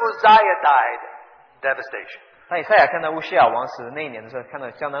year Uzziah died, devastation. 当以赛亚看到乌西亚王死的那一年的时候，看到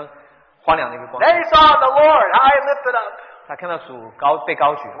相当荒凉的一个光 Then 景。 he saw the Lord high and lifted up. 他看到主被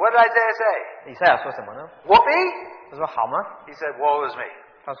高举。 What did Isaiah say? 以赛亚说什么呢？ Whoopee? 他说好吗？ He said, woe is me.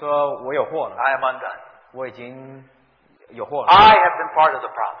 他说我有祸了， I am undone. 我已经有祸了， I have been part of the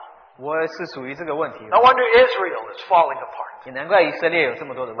problem. 我是属于这个问题。 No wonder Israel is falling apart. 也难怪以色列有这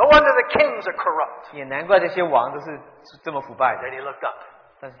么多的 No 问题， wonder the kings are corrupt. 也难怪这些王都是这么腐败的。 Then he looked up.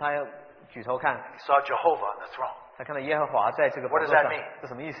 但是他要举头看， He saw Jehovah on the throne. 他看到耶和华在这个宝 What 座 does 上 that mean?，这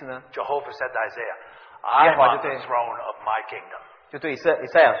什么意思呢？ Jehovah said to Isaiah, I'm on the throne of my kingdom. 就对以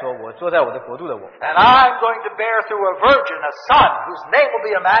赛亚说：“我坐在我的国度的我， And I'm going to bear through a virgin a son whose name will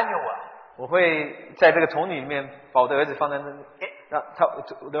be Emmanuel. 我会在这个童女里面把我的儿子放在那，让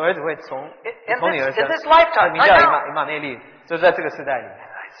我的儿子会从 In 童女而 this 生， lifetime, 名 right 叫以 now. 马内利，就是在这个时代里。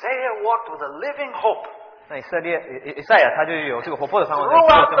 Isaiah walked with a living hope. 那以赛亚他就有这个活泼的盼望，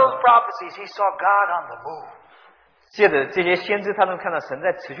 Throughout those prophecies, he saw God on the move. 借着这些先知，他能看到神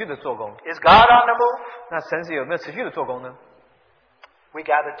在持续的做工。 Is God on the move? 那神是有没有持续的做工呢？ We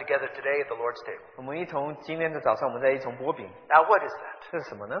gathered together today at the Lord's table. 我们一同今天的早上，我们在一同剥饼。 Now what is that? 这是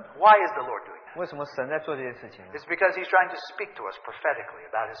什么呢？ Why is the Lord doing that? 为什么神在做这件事情呢？ It's because He's trying to speak to us prophetically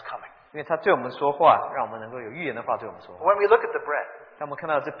about His coming. 因为他对我们说话，让我们能够有预言的话对我们说话。 When we look at the bread, 当我们看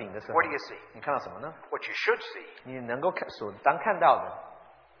到这饼的时候 what do you see? 你看到什么呢？ What you should see 你能够所当看到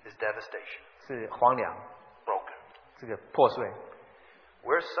的 is devastation, 是荒凉， broken. 这个破碎。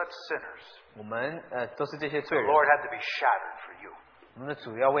 We're such sinners. 我们都是这些 The 罪人， Lord had to be shattered for you. 我们的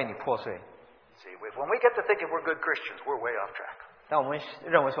主要为你破碎。 See, when we get to thinking we're good Christians, we're way off track. 当我们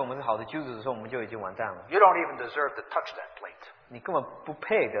认为说我们是好的基督徒的时候，我们就已经完蛋了。 You don't even deserve to touch that plate. 你根本不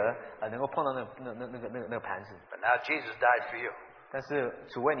配得能够碰到那个盘子。 But now Jesus died for you. 但是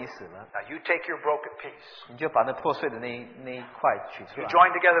主为你死了， Now you take your broken piece. 你就把那破碎的那一块取出 You 来。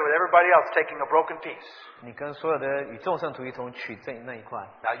 join together with everybody else taking a broken piece. 你跟所有的与众圣徒一同取这那一块，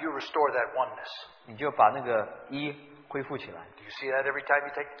 Now you restore that oneness. 你就把那个一恢复起来。 Do you see that every time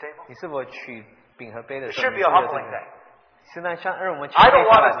you take the table? 你是否取饼和杯的 It 时候， should 你 be a 是有这 humbling 个 thing. 是那像让我们 I don't 谦卑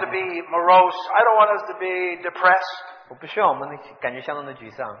下 want 来 us to 的 be morose. I don't want us to be depressed. 我不希望我们感觉相当的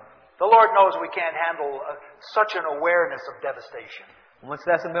沮丧。 The Lord knows we can't handle such an awareness of devastation. 我们实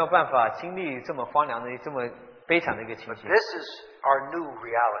在是没有办法经历这么荒凉的、这么悲惨的一个情 But 形。 this is our new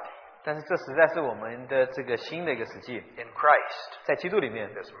reality. 但是这实在是我们的这个新的一个实际， In Christ, 在基督里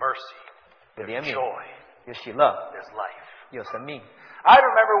面 there's mercy, 有 there's 怜悯， joy, 有喜乐， there's life. 有生命。 I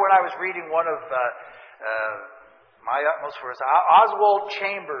remember when I was reading one of My Utmost for His Oswald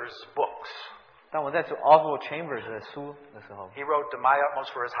Chambers' books. 当我在读 Oswald Chambers 的书的时候， He wrote the My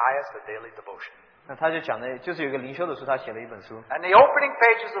Utmost for His Highest, a daily devotion. 那他就讲的，就是有一个灵修的书，他写了一本书， And the opening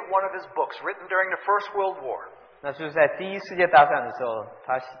pages of one of his books, written during the First World War, 那就是在第一世界大战的时候，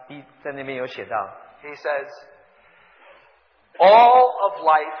他在那边有写到， he says, all of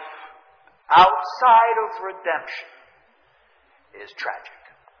life outside of redemption is tragic.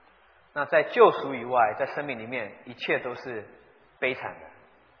 那在救赎以外，在生命里面，一切都是悲惨的。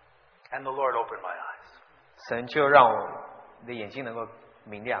 And the Lord opened my eyes. 神就让我的眼睛能够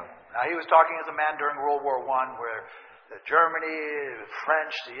明亮。 Now, he was talking as a man during World War I, where Germany, the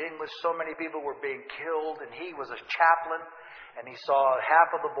French, the English, so many people were being killed, and he was a chaplain, and he saw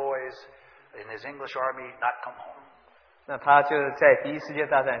half of the boys in his English army not come home. 那他就在第一世界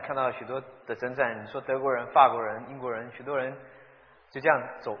大战看到许多的征战，你说德国人、法国人、英国人，许多人就这样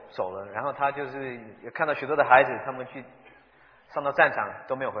走了，然后他就是也看到许多的孩子，他们去上到战场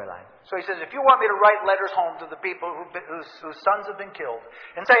都没有回来。 So he says, if you want me to write letters home to the people whose sons have been killed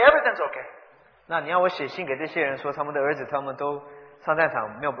and say everything's okay, 那你要我写信给这些人说，他们的儿子他们都上战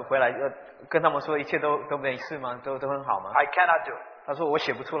场没有回来，跟他们说一切都没事吗？都很好吗？ I cannot do it. 他说我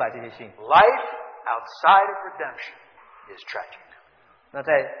写不出来这些信。 Life outside of redemption is tragic. 那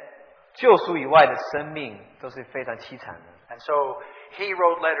在救赎以外的生命都是非常凄惨的。 And so he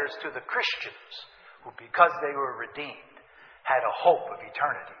wrote letters to the Christians who, because they were redeemed, had a hope of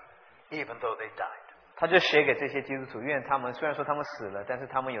eternity, even though they died. 他就写给这些基督徒，因为他们虽然说他们死了，但是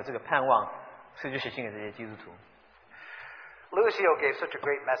他们有这个盼望，所以就写信给这些基督徒。 Lucio gave such a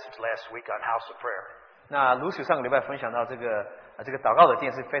great message last week on House of Prayer. 那卢许上个礼拜分享到这个祷告的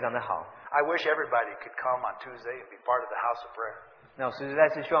殿是非常的好。 I wish everybody could come on Tuesday and be part of the House of Prayer. 那我实在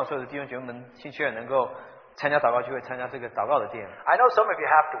是希望所有的弟兄姐妹们兴趣能够参加祷告聚会，参加这个祷告的殿。 I know some of you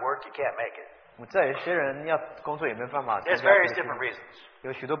have to work, you can't make it. 我知道有些人要工作也没办法参 There's 加 various 这个 different 聚会， reasons.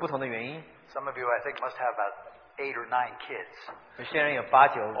 有许多不同的原因。 Some of you, I think, must have about 8 or 9 kids, 有些人有8、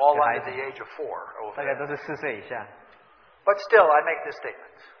9 all 个孩 under 子 the，age of 4. Over 大概 there. 都是4岁以下。 But still, I make this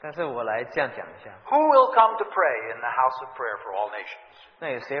statement. 但是我来这样讲一下， Who will come to pray in the house of prayer for all nations? 那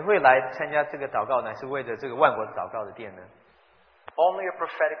有谁会来参加这个祷告呢？是为着这个万国的祷告的殿呢？ Only a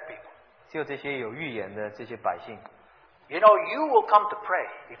prophetic people. 只有这些有预言的这些百姓。 You know, you will come to pray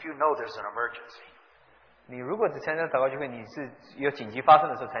if you know there's an emergency. 你如果只参加祷告聚会，你是有紧急发生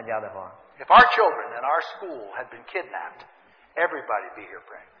的时候参加的话， If our children in our school had been kidnapped, everybody would be here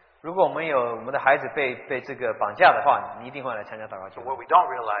praying. 如果我们的孩子被这个绑架的话，你一定会来参加祷告聚 But 会 what。we don't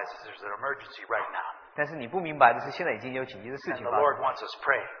realize is there's an emergency right now. 但是你不明白的是，现在已经有紧急的事 And 情 the 发 Lord 生。 wants us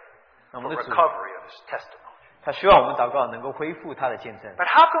praying 那我 for 们的主， recovery of His testimony. 他希望我们祷告能够恢复他的见证。 But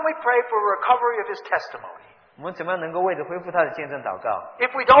how can we pray for recovery of His testimony 我们怎么样能够为着恢复他的见证祷告？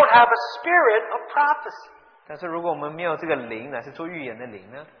 if we don't have a spirit of prophecy? 但是如果我们没有这个灵，乃是做预言的灵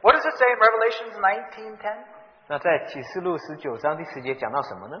呢？ What does it say in Revelations 19:10? 那在启示录19章第10节讲到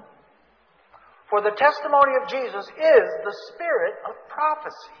什么呢？ For the testimony of Jesus is the spirit of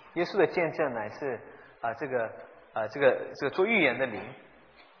prophecy. 耶稣的见证乃是这个做预言的灵。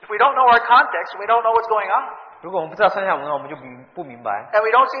 If we don't know our context, we don't know what's going on. 如果我们不知道上下文的话，我们就不明白。And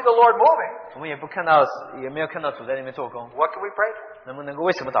we don't see the Lord moving. 我们也没有看到主在那边做工。What can we pray for? 能不能够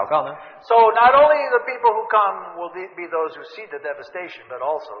为什么祷告呢？ So not only the people who come will be those who see the devastation, but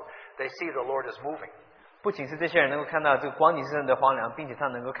also they see the Lord is moving. 不仅是这些人能够看到这个光景之中的荒凉，并且他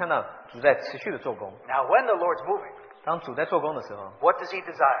能够看到主在持续的做工。Now, when the Lord's moving, 当主在做工的时候， what does He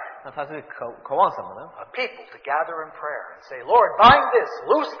desire? 那他是渴望什么呢？ A people to gather in prayer and say, Lord, bind this,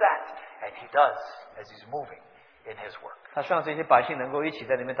 loose that. And He does as He's moving in His work. 他希望这些百姓能够一起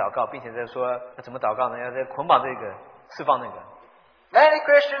在那边祷告，并且在说要怎么祷告呢？要在捆绑这个，释放那个。 Many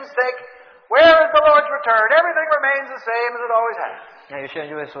Christians think, where is the Lord's return? Everything remains the same as it always has. 那有些人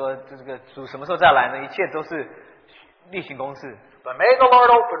就会说，这个主什么时候再来呢？一切都是例行公事。 But may the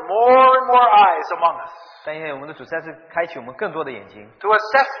Lord open more and more eyes among us 但愿我们的主再次开启我们更多的眼睛， to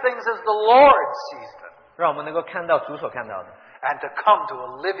assess things as the Lord sees them 让我们能够看到主所看到的， and to come to a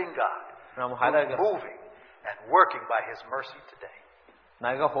living God 让我们来到一 who's 个 moving and working by His mercy today.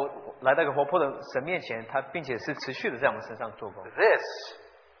 来到一个活泼的神面前，他并且是持续的在我们身上做工。 This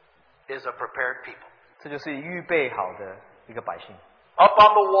is a prepared people. 这就是预备好的一个百姓， Up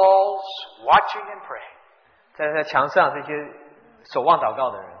on the walls, watching and praying. 在墙上这些守望祷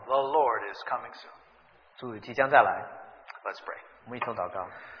告的人， The Lord is coming soon. 主即将再来。 Let's pray. 我们一同祷告。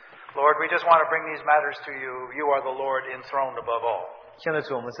 Lord, we just want to bring these matters to you. You are the Lord enthroned above all. 现在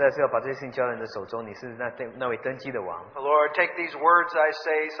主，我们实在是要把这些事情交在你的手中，你是那位登基的王。 Lord, take these words I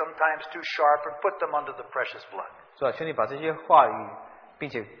say, sometimes too sharp, and put them under the precious blood. 主啊，求你把这些话语，并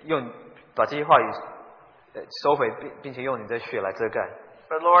且把这些话语收回，并且用你的血来遮盖。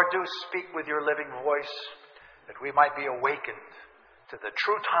 But Lord, do speak with your living voice, that we might be awakened to the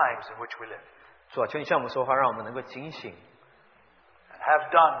true times in which we live, 主啊，求你向我们说话，让我们能够警醒， and have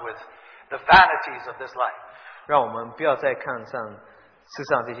done with the vanities of this life, 让我们不要再看上世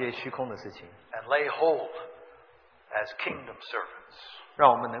上这些虚空的事情， and lay hold as kingdom servants. 让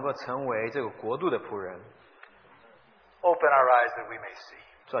我们能够成为这个国度的仆人。 Open our eyes that we may see.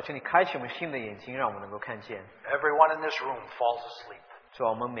 主啊，求你开启我们新的眼睛，让我们能够看见。 Everyone in this room falls asleep. 主啊，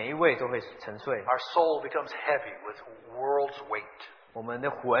我们每一位都会沉睡， Our soul becomes heavy with world's weight. 我们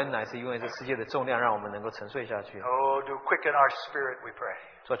的魂乃是因为这世界的重量，让我们能够沉睡下去。 Oh, do quicken our spirit, we pray.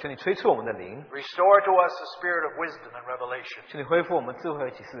 主啊，求你催促我们的灵， Restore to us the spirit of wisdom and revelation 求你恢复我们智慧和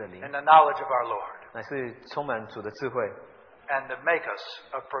启示的灵， and the knowledge of our Lord, 乃是充满主的智慧。 and to make us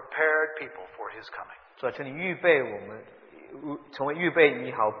a prepared people for His coming. 主啊，求你预备我们，成为预备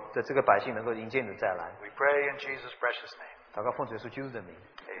你好的这个百姓，能够迎接你的再来。 We pray in Jesus' precious name. 祷告奉主耶稣基督的名。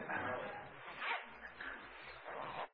 Amen.